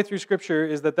all the way through Scripture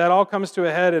is that all comes to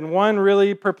a head in one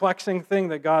really perplexing thing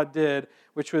that God did,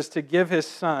 which was to give his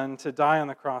Son to die on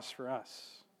the cross for us.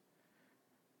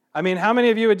 I mean, how many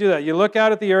of you would do that? You look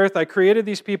out at the earth, I created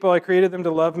these people, I created them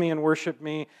to love me and worship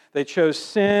me. They chose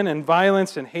sin and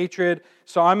violence and hatred,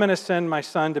 so I'm going to send my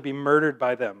Son to be murdered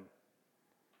by them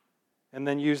and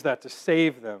then use that to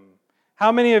save them.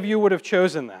 How many of you would have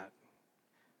chosen that?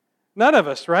 None of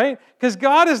us, right? Because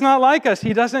God is not like us.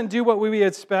 He doesn't do what we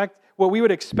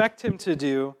would expect him to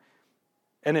do,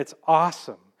 and it's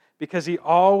awesome because he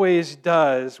always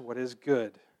does what is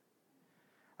good.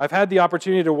 I've had the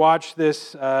opportunity to watch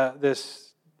this God,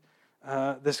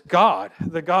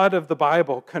 the God of the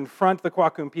Bible, confront the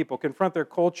Kwakum people, confront their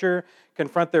culture,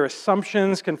 confront their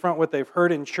assumptions, confront what they've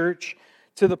heard in church,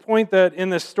 to the point that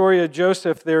in the story of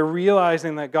Joseph, they're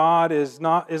realizing that God is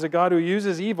a God who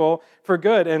uses evil for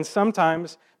good. And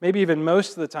sometimes, maybe even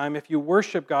most of the time, if you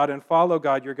worship God and follow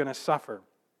God, you're going to suffer.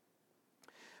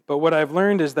 But what I've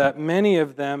learned is that many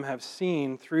of them have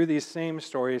seen through these same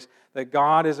stories that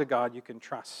God is a God you can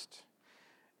trust.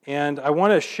 And I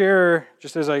want to share,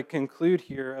 just as I conclude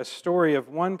here, a story of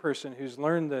one person who's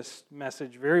learned this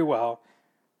message very well,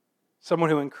 someone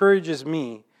who encourages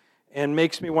me and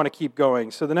makes me want to keep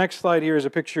going. So the next slide here is a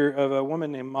picture of a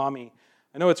woman named Mommy.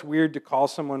 I know it's weird to call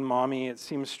someone Mommy. It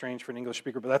seems strange for an English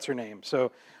speaker, but that's her name.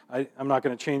 So I'm not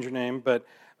going to change her name. But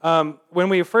when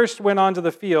we first went onto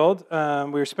the field,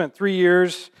 we spent 3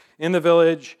 years in the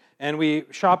village, and we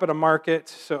shop at a market,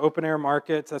 so open-air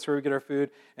markets. That's where we get our food.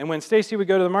 And when Stacy would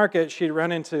go to the market, she'd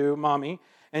run into Mommy,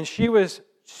 and she was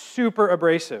super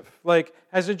abrasive. Like,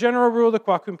 as a general rule, the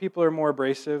Kwakum people are more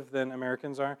abrasive than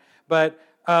Americans are, but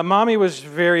Mommy was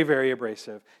very, very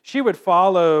abrasive. She would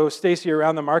follow Stacy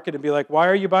around the market and be like, why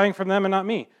are you buying from them and not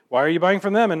me? Why are you buying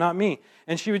from them and not me?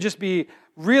 And she would just be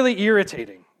really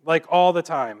irritating, like all the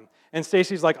time. And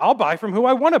Stacy's like, I'll buy from who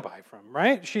I want to buy from,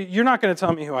 right? You're not going to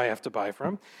tell me who I have to buy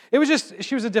from.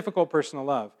 She was a difficult person to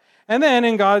love. And then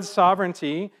in God's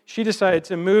sovereignty, she decided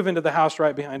to move into the house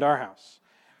right behind our house.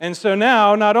 And so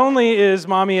now, not only is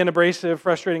Mommy an abrasive,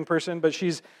 frustrating person, but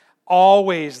she's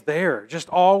always there, just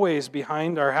always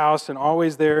behind our house and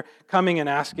always there coming and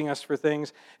asking us for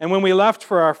things. And when we left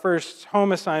for our first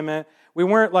home assignment, we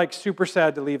weren't like super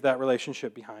sad to leave that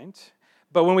relationship behind.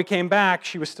 But when we came back,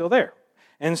 she was still there.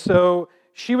 And so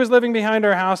she was living behind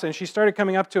our house, and she started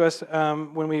coming up to us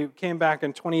when we came back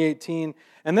in 2018.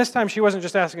 And this time she wasn't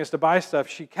just asking us to buy stuff.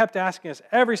 She kept asking us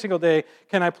every single day,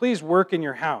 can I please work in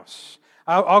your house?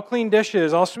 I'll clean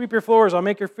dishes, I'll sweep your floors, I'll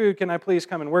make your food, can I please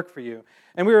come and work for you?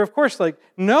 And we were, of course, like,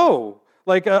 no.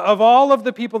 Like, of all of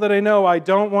the people that I know, I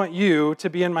don't want you to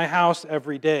be in my house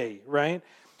every day, right?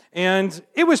 And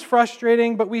it was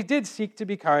frustrating, but we did seek to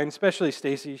be kind, especially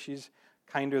Stacy. She's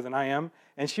kinder than I am.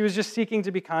 And she was just seeking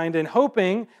to be kind and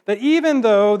hoping that even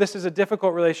though this is a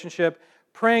difficult relationship,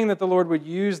 praying that the Lord would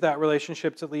use that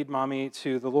relationship to lead Mommy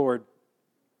to the Lord.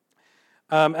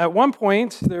 At one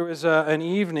point, there was an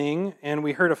evening, and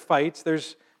we heard a fight.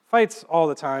 There's fights all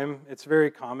the time. It's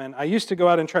very common. I used to go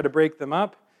out and try to break them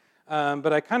up,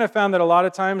 but I kind of found that a lot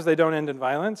of times they don't end in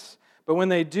violence. But when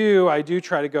they do, I do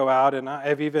try to go out, and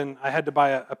I had to buy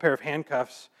a pair of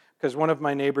handcuffs because one of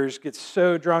my neighbors gets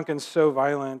so drunk and so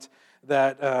violent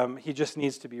that he just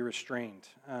needs to be restrained.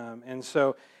 And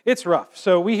so it's rough.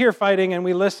 So we hear fighting, and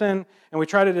we listen, and we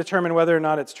try to determine whether or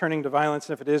not it's turning to violence.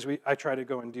 And if it is, I try to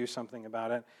go and do something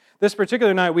about it. This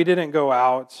particular night, we didn't go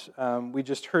out. We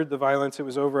just heard the violence. It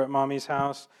was over at Mommy's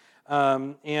house.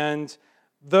 And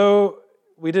though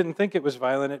we didn't think it was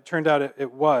violent, it turned out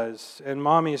it was. And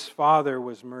Mommy's father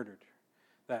was murdered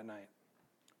that night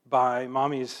by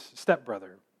Mommy's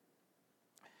stepbrother.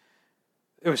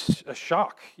 It was a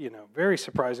shock, very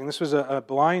surprising. This was a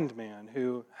blind man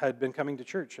who had been coming to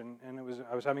church, and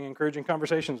I was having encouraging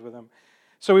conversations with him.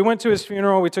 So we went to his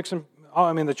funeral. We took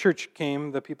the church came,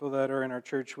 the people that are in our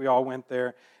church, we all went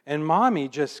there. And Mommy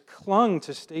just clung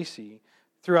to Stacy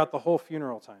throughout the whole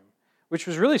funeral time, which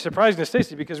was really surprising to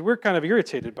Stacy because we're kind of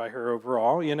irritated by her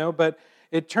overall, But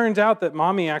it turned out that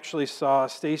Mommy actually saw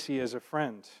Stacy as a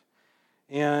friend.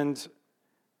 And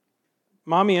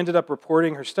Mommy ended up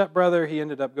reporting her stepbrother. He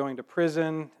ended up going to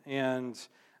prison, and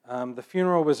the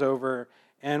funeral was over.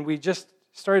 And we just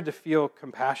started to feel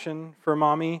compassion for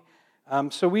Mommy.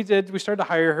 So we started to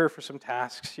hire her for some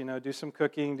tasks, do some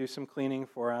cooking, do some cleaning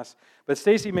for us. But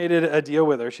Stacy made it a deal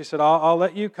with her. She said, I'll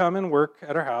let you come and work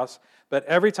at our house, but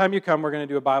every time you come, we're going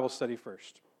to do a Bible study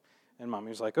first. And Mommy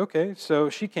was like, okay. So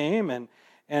she came, and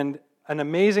an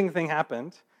amazing thing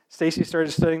happened. Stacy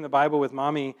started studying the Bible with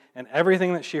Mommy, and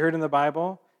everything that she heard in the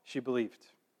Bible, she believed.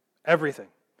 Everything.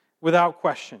 Without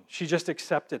question. She just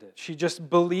accepted it. She just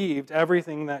believed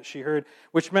everything that she heard,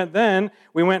 which meant then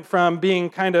we went from being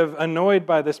kind of annoyed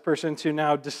by this person to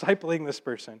now discipling this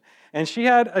person. And she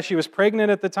was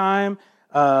pregnant at the time.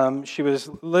 She was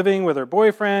living with her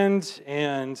boyfriend,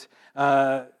 and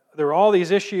there were all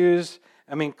these issues.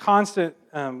 Constant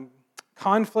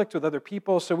conflict with other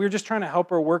people. So we were just trying to help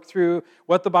her work through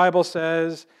what the Bible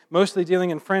says, mostly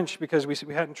dealing in French because we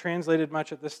hadn't translated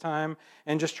much at this time,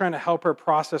 and just trying to help her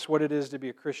process what it is to be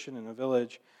a Christian in a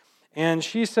village. And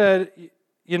she said,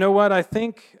 you know what, I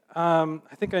think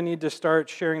I need to start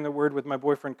sharing the word with my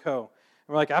boyfriend, Co. And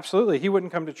we're like, absolutely, he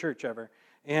wouldn't come to church ever.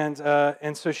 And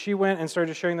so she went and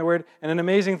started sharing the word, and an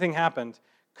amazing thing happened.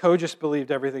 Co just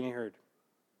believed everything he heard.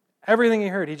 Everything he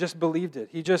heard, he just believed it.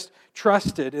 He just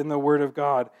trusted in the Word of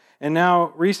God. And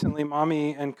now, recently,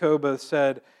 Mommy and Co both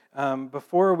said,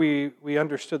 before we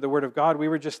understood the Word of God, we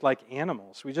were just like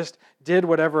animals. We just did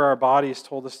whatever our bodies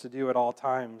told us to do at all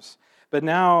times. But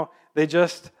now, they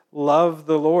just love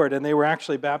the Lord, and they were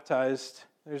actually baptized.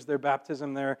 There's their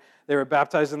baptism there. They were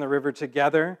baptized in the river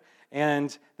together.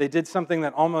 And they did something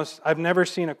that I've never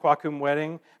seen a Kwakum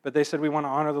wedding, but they said, we want to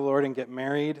honor the Lord and get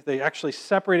married. They actually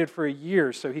separated for a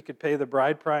year so he could pay the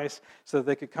bride price so that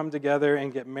they could come together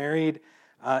and get married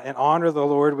and honor the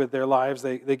Lord with their lives.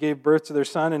 They gave birth to their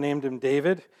son and named him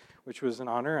David, which was an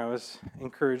honor. I was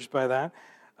encouraged by that.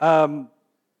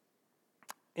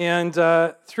 And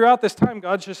throughout this time,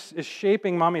 God just is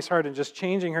shaping Mommy's heart and just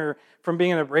changing her from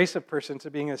being an abrasive person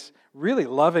to being this really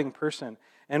loving person.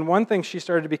 And one thing she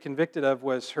started to be convicted of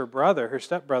was her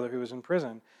stepbrother, who was in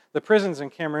prison. The prisons in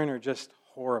Cameroon are just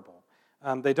horrible.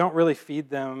 They don't really feed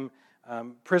them.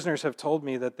 Prisoners have told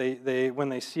me that they when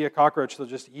they see a cockroach, they'll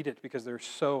just eat it because they're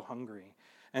so hungry.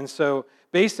 And so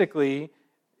basically,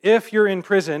 if you're in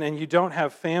prison and you don't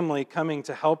have family coming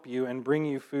to help you and bring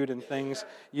you food and things,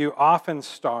 you often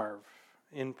starve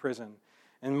in prison.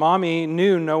 And Mommy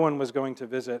knew no one was going to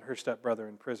visit her stepbrother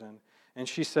in prison. And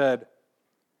she said,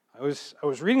 I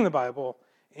was reading the Bible,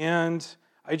 and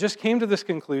I just came to this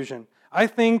conclusion. I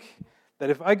think that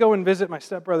if I go and visit my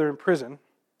stepbrother in prison,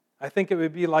 I think it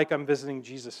would be like I'm visiting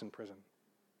Jesus in prison.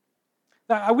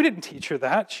 Now, we didn't teach her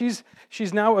that. She's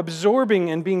now absorbing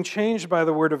and being changed by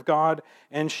the Word of God,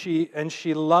 and she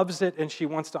loves it, and she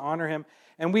wants to honor Him.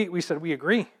 And we said, we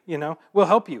agree, we'll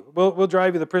help you. We'll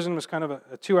drive you. The prison was kind of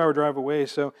a 2-hour drive away,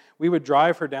 so we would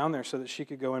drive her down there so that she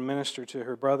could go and minister to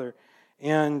her brother.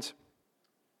 And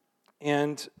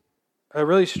a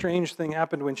really strange thing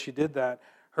happened when she did that.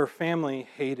 Her family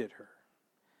hated her.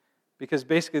 Because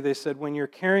basically they said, when you're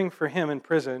caring for him in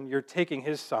prison, you're taking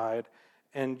his side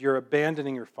and you're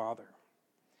abandoning your father.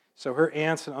 So her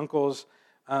aunts and uncles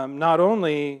not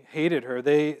only hated her,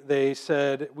 they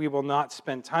said, we will not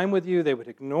spend time with you. They would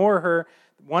ignore her.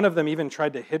 One of them even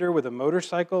tried to hit her with a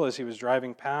motorcycle as he was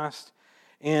driving past.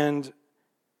 And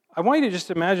I want you to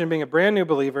just imagine being a brand new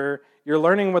believer. You're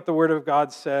learning what the Word of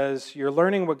God says. You're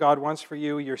learning what God wants for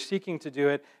you. You're seeking to do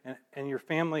it, and your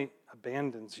family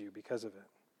abandons you because of it.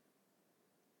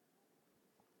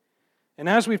 And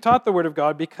as we've taught the Word of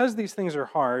God, because these things are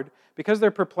hard, because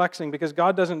they're perplexing, because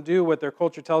God doesn't do what their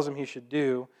culture tells him he should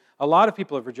do, A lot of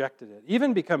people have rejected it,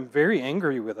 even become very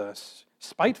angry with us,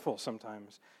 spiteful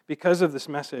sometimes, because of this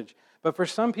message. But for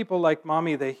some people like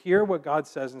Mommy, they hear what God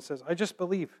says and says, I just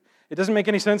believe. It doesn't make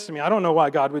any sense to me. I don't know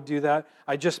why God would do that.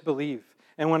 I just believe.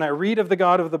 And when I read of the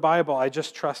God of the Bible, I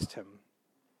just trust him.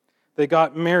 They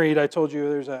got married. I told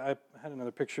you, I had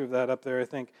another picture of that up there, I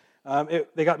think.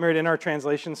 They got married in our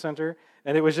translation center,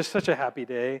 and it was just such a happy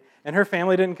day. And her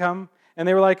family didn't come, and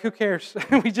they were like, who cares?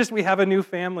 we have a new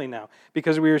family now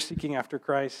because we were seeking after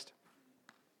Christ.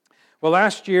 Well,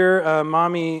 last year,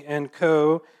 Mommy and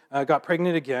Co. Got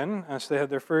pregnant again. So they had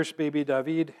their first baby,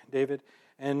 David,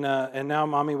 and now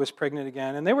Mommy was pregnant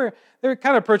again. And they were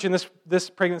kind of approaching this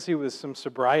pregnancy with some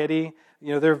sobriety.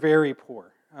 You know, they're very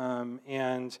poor.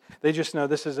 And they just know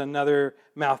this is another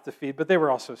mouth to feed, but they were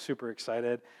also super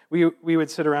excited. We would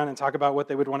sit around and talk about what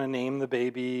they would want to name the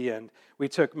baby, and we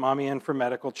took Mommy in for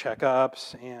medical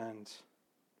checkups, and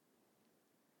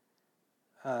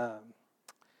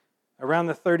around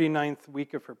the 39th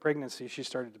week of her pregnancy, she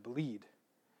started to bleed.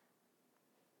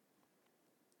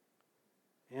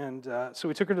 And so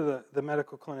we took her to the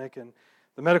medical clinic, and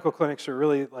the medical clinics are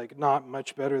really like not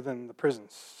much better than the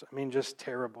prisons. I mean, just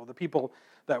terrible. The people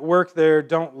that work there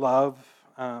don't love,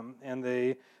 and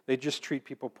they just treat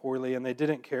people poorly, and they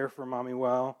didn't care for Mommy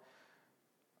well.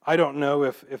 I don't know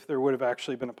if there would have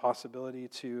actually been a possibility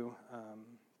to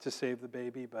save the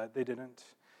baby, but they didn't.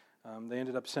 They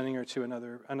ended up sending her to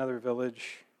another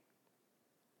village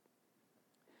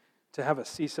to have a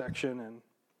C-section, and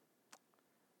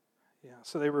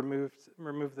so they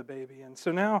removed the baby. And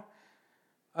so now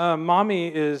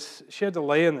Mommy she had to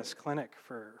lay in this clinic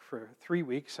for 3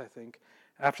 weeks, I think,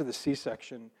 after the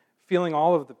C-section, feeling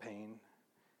all of the pain,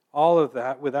 all of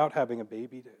that, without having a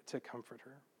baby to comfort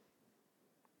her.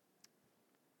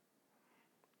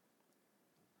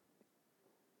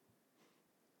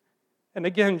 And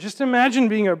again, just imagine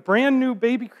being a brand new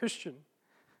baby Christian,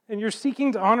 and you're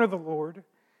seeking to honor the Lord.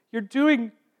 You're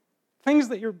doing things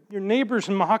that your neighbors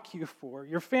mock you for,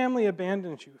 your family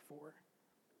abandons you for.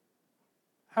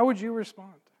 How would you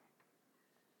respond?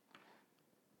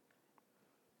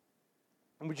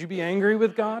 And would you be angry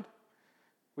with God?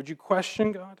 Would you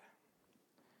question God?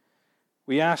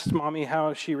 We asked Mommy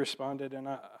how she responded, and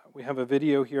we have a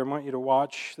video here I want you to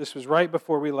watch. This was right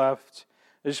before we left.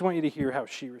 I just want you to hear how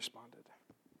she responded.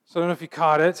 So I don't know if you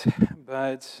caught it,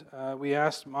 but we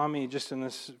asked Mommy just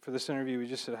for this interview, we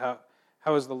just said,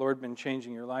 how has the Lord been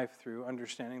changing your life through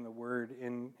understanding the Word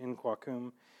in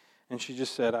Kwakum? And she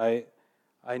just said, I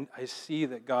see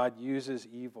that God uses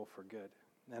evil for good.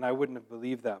 And I wouldn't have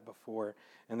believed that before.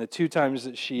 And the 2 times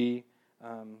that she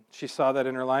saw that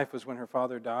in her life was when her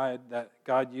father died, that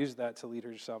God used that to lead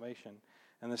her to salvation.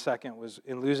 And the second was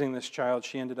in losing this child,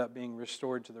 she ended up being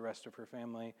restored to the rest of her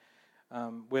family.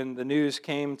 When the news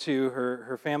came to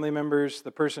her family members,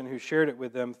 the person who shared it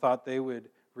with them thought they would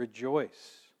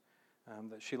rejoice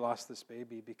that she lost this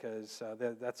baby because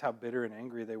that's how bitter and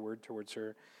angry they were towards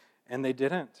her. And they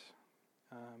didn't.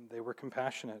 They were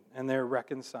compassionate, and they're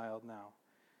reconciled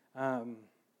now.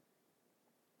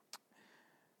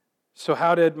 So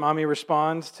how did Mommy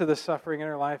respond to the suffering in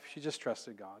her life? She just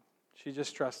trusted God. She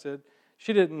just trusted.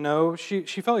 She didn't know. She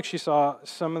felt like she saw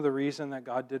some of the reason that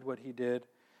God did what he did.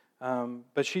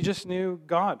 But she just knew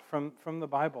God from the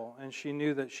Bible, and she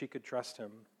knew that she could trust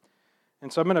him.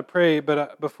 And so I'm going to pray,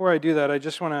 but before I do that, I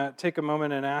just want to take a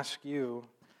moment and ask you,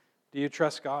 do you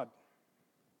trust God?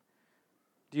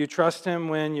 Do you trust him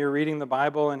when you're reading the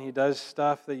Bible and he does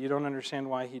stuff that you don't understand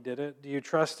why he did it? Do you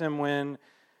trust him when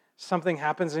something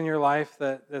happens in your life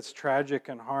that's tragic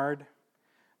and hard?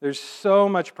 There's so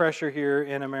much pressure here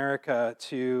in America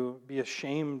to be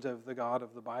ashamed of the God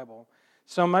of the Bible.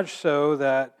 So much so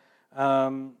that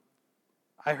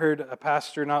I heard a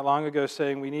pastor not long ago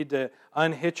saying we need to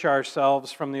unhitch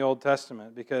ourselves from the Old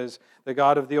Testament because the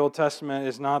God of the Old Testament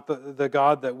is not the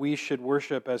God that we should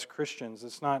worship as Christians.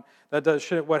 It's not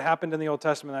what happened in the Old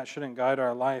Testament, that shouldn't guide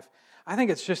our life. I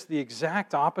think it's just the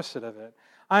exact opposite of it.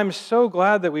 I'm so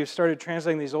glad that we've started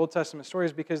translating these Old Testament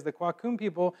stories because the Kwakum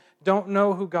people don't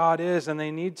know who God is, and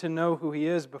they need to know who he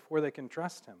is before they can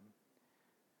trust him.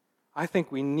 I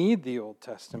think we need the Old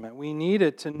Testament. We need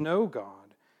it to know God.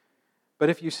 But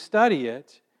if you study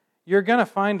it, you're going to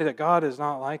find that God is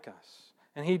not like us.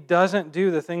 And he doesn't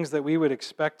do the things that we would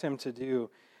expect him to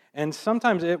do. And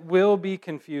sometimes it will be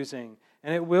confusing,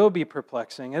 and it will be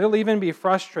perplexing. It'll even be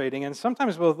frustrating. And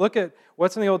sometimes we'll look at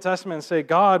what's in the Old Testament and say,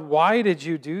 God, why did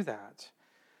you do that?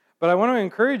 But I want to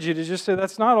encourage you to just say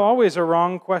that's not always a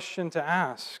wrong question to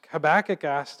ask. Habakkuk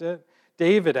asked it.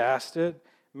 David asked it.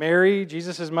 Mary,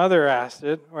 Jesus' mother, asked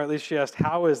it. Or at least she asked,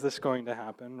 how is this going to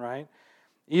happen, right?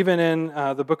 Even in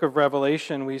the book of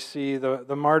Revelation, we see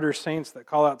the martyr saints that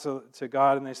call out to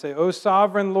God and they say, "O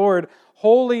sovereign Lord,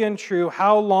 holy and true,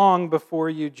 how long before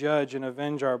you judge and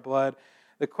avenge our blood?"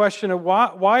 The question of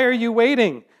why are you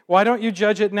waiting? Why don't you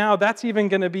judge it now? That's even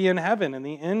going to be in heaven in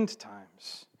the end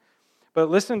times. But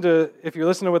if you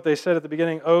listen to what they said at the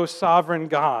beginning, "O sovereign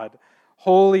God,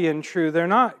 holy and true," they're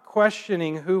not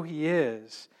questioning who He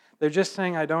is. They're just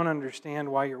saying, "I don't understand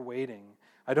why you're waiting.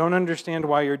 I don't understand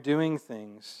why you're doing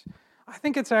things." I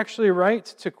think it's actually right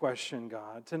to question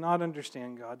God, to not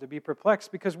understand God, to be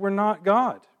perplexed, because we're not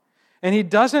God. And He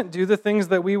doesn't do the things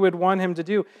that we would want Him to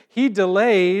do. He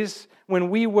delays when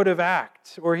we would have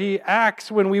acted, or He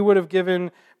acts when we would have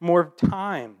given more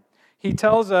time. He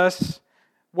tells us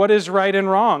what is right and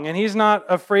wrong, and He's not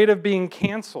afraid of being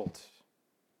canceled.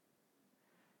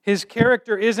 His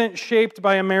character isn't shaped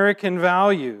by American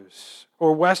values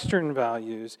or Western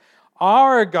values.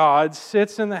 Our God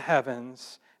sits in the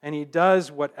heavens, and He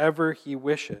does whatever He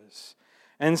wishes.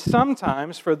 And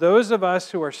sometimes, for those of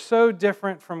us who are so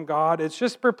different from God, it's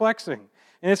just perplexing,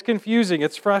 and it's confusing,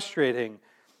 it's frustrating.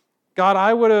 God,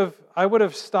 I would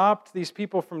have stopped these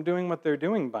people from doing what they're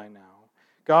doing by now.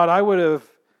 God, I would have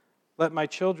let my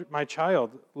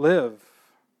child live.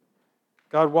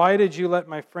 God, why did you let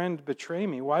my friend betray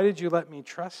me? Why did you let me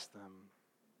trust them?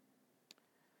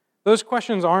 Those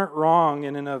questions aren't wrong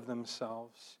in and of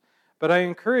themselves, but I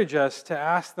encourage us to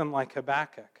ask them like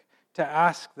Habakkuk, to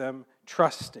ask them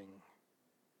trusting.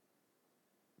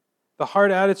 The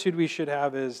hard attitude we should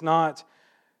have is not,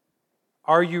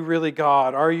 "Are you really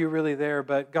God? Are you really there?"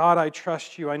 But, "God, I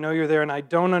trust you. I know you're there, and I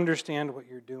don't understand what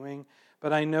you're doing,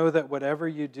 but I know that whatever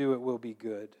you do, it will be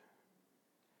good."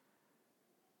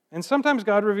 And sometimes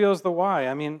God reveals the why.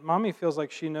 I mean, Mommy feels like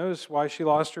she knows why she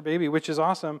lost her baby, which is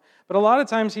awesome, but a lot of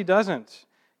times He doesn't.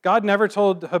 God never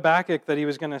told Habakkuk that He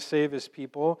was going to save his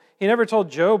people. He never told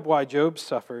Job why Job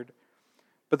suffered.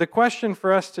 But the question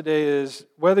for us today is,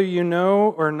 whether you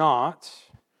know or not,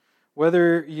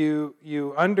 whether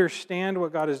you understand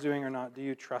what God is doing or not, do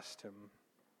you trust Him?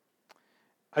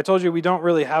 I told you we don't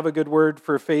really have a good word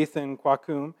for faith in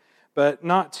Kwakum, but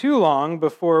not too long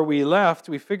before we left,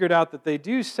 we figured out that they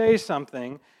do say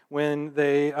something when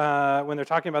they're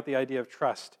talking about the idea of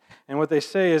trust. And what they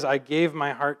say is, "I gave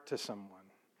my heart to someone."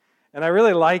 And I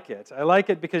really like it. I like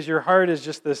it because your heart is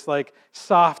just this like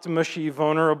soft, mushy,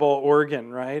 vulnerable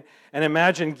organ, right? And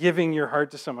imagine giving your heart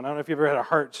to someone. I don't know if you've ever had a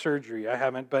heart surgery. I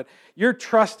haven't, but you're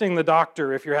trusting the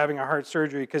doctor if you're having a heart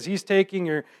surgery because he's taking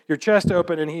your chest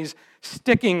open and he's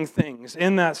sticking things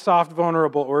in that soft,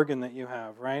 vulnerable organ that you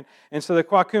have, right? And so the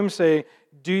Kwakum say,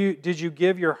 did you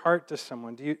give your heart to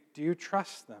someone? Do you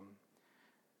trust them?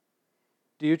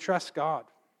 Do you trust God?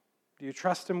 Do you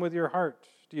trust Him with your heart?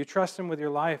 Do you trust Him with your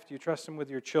life? Do you trust Him with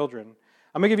your children?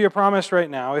 I'm going to give you a promise right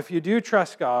now. If you do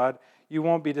trust God, you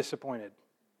won't be disappointed.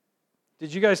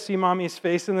 Did you guys see Mommy's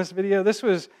face in this video? This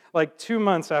was like 2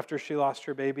 months after she lost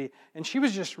her baby, and she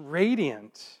was just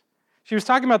radiant. She was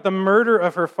talking about the murder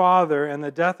of her father and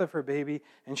the death of her baby,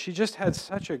 and she just had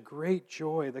such a great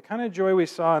joy, the kind of joy we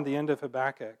saw in the end of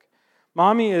Habakkuk.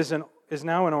 Mommy is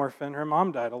now an orphan. Her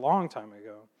mom died a long time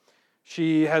ago.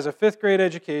 She has a 5th grade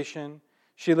education.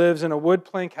 She lives in a wood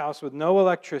plank house with no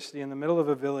electricity in the middle of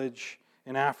a village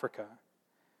in Africa.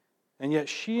 And yet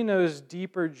she knows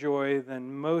deeper joy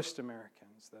than most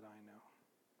Americans that I know.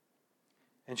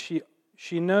 And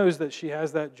she knows that she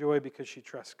has that joy because she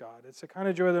trusts God. It's the kind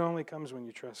of joy that only comes when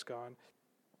you trust God.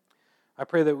 I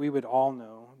pray that we would all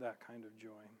know that kind of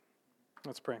joy.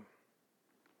 Let's pray.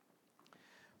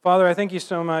 Father, I thank you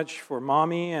so much for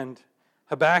Mommy and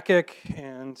Habakkuk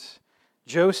and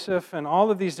Joseph and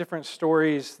all of these different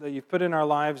stories that you've put in our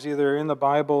lives, either in the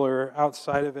Bible or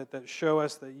outside of it, that show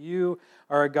us that you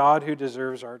are a God who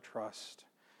deserves our trust.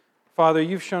 Father,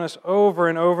 you've shown us over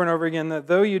and over and over again that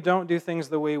though you don't do things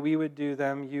the way we would do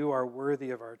them, you are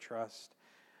worthy of our trust.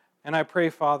 And I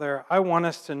pray, Father, I want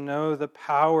us to know the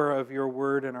power of your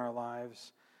word in our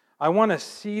lives. I want to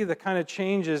see the kind of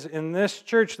changes in this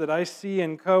church that I see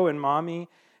in Co and Mommy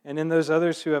and in those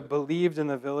others who have believed in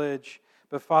the village.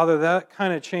 But Father, that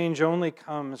kind of change only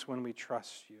comes when we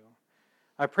trust you.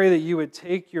 I pray that you would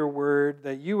take your word,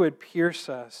 that you would pierce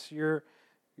us. Your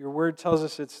word tells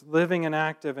us it's living and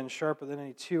active and sharper than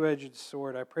any two-edged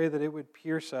sword. I pray that it would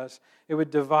pierce us. It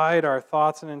would divide our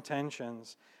thoughts and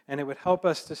intentions, and it would help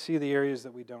us to see the areas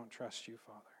that we don't trust you,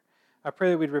 Father. I pray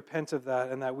that we'd repent of that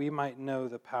and that we might know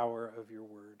the power of your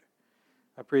word.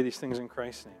 I pray these things in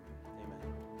Christ's name.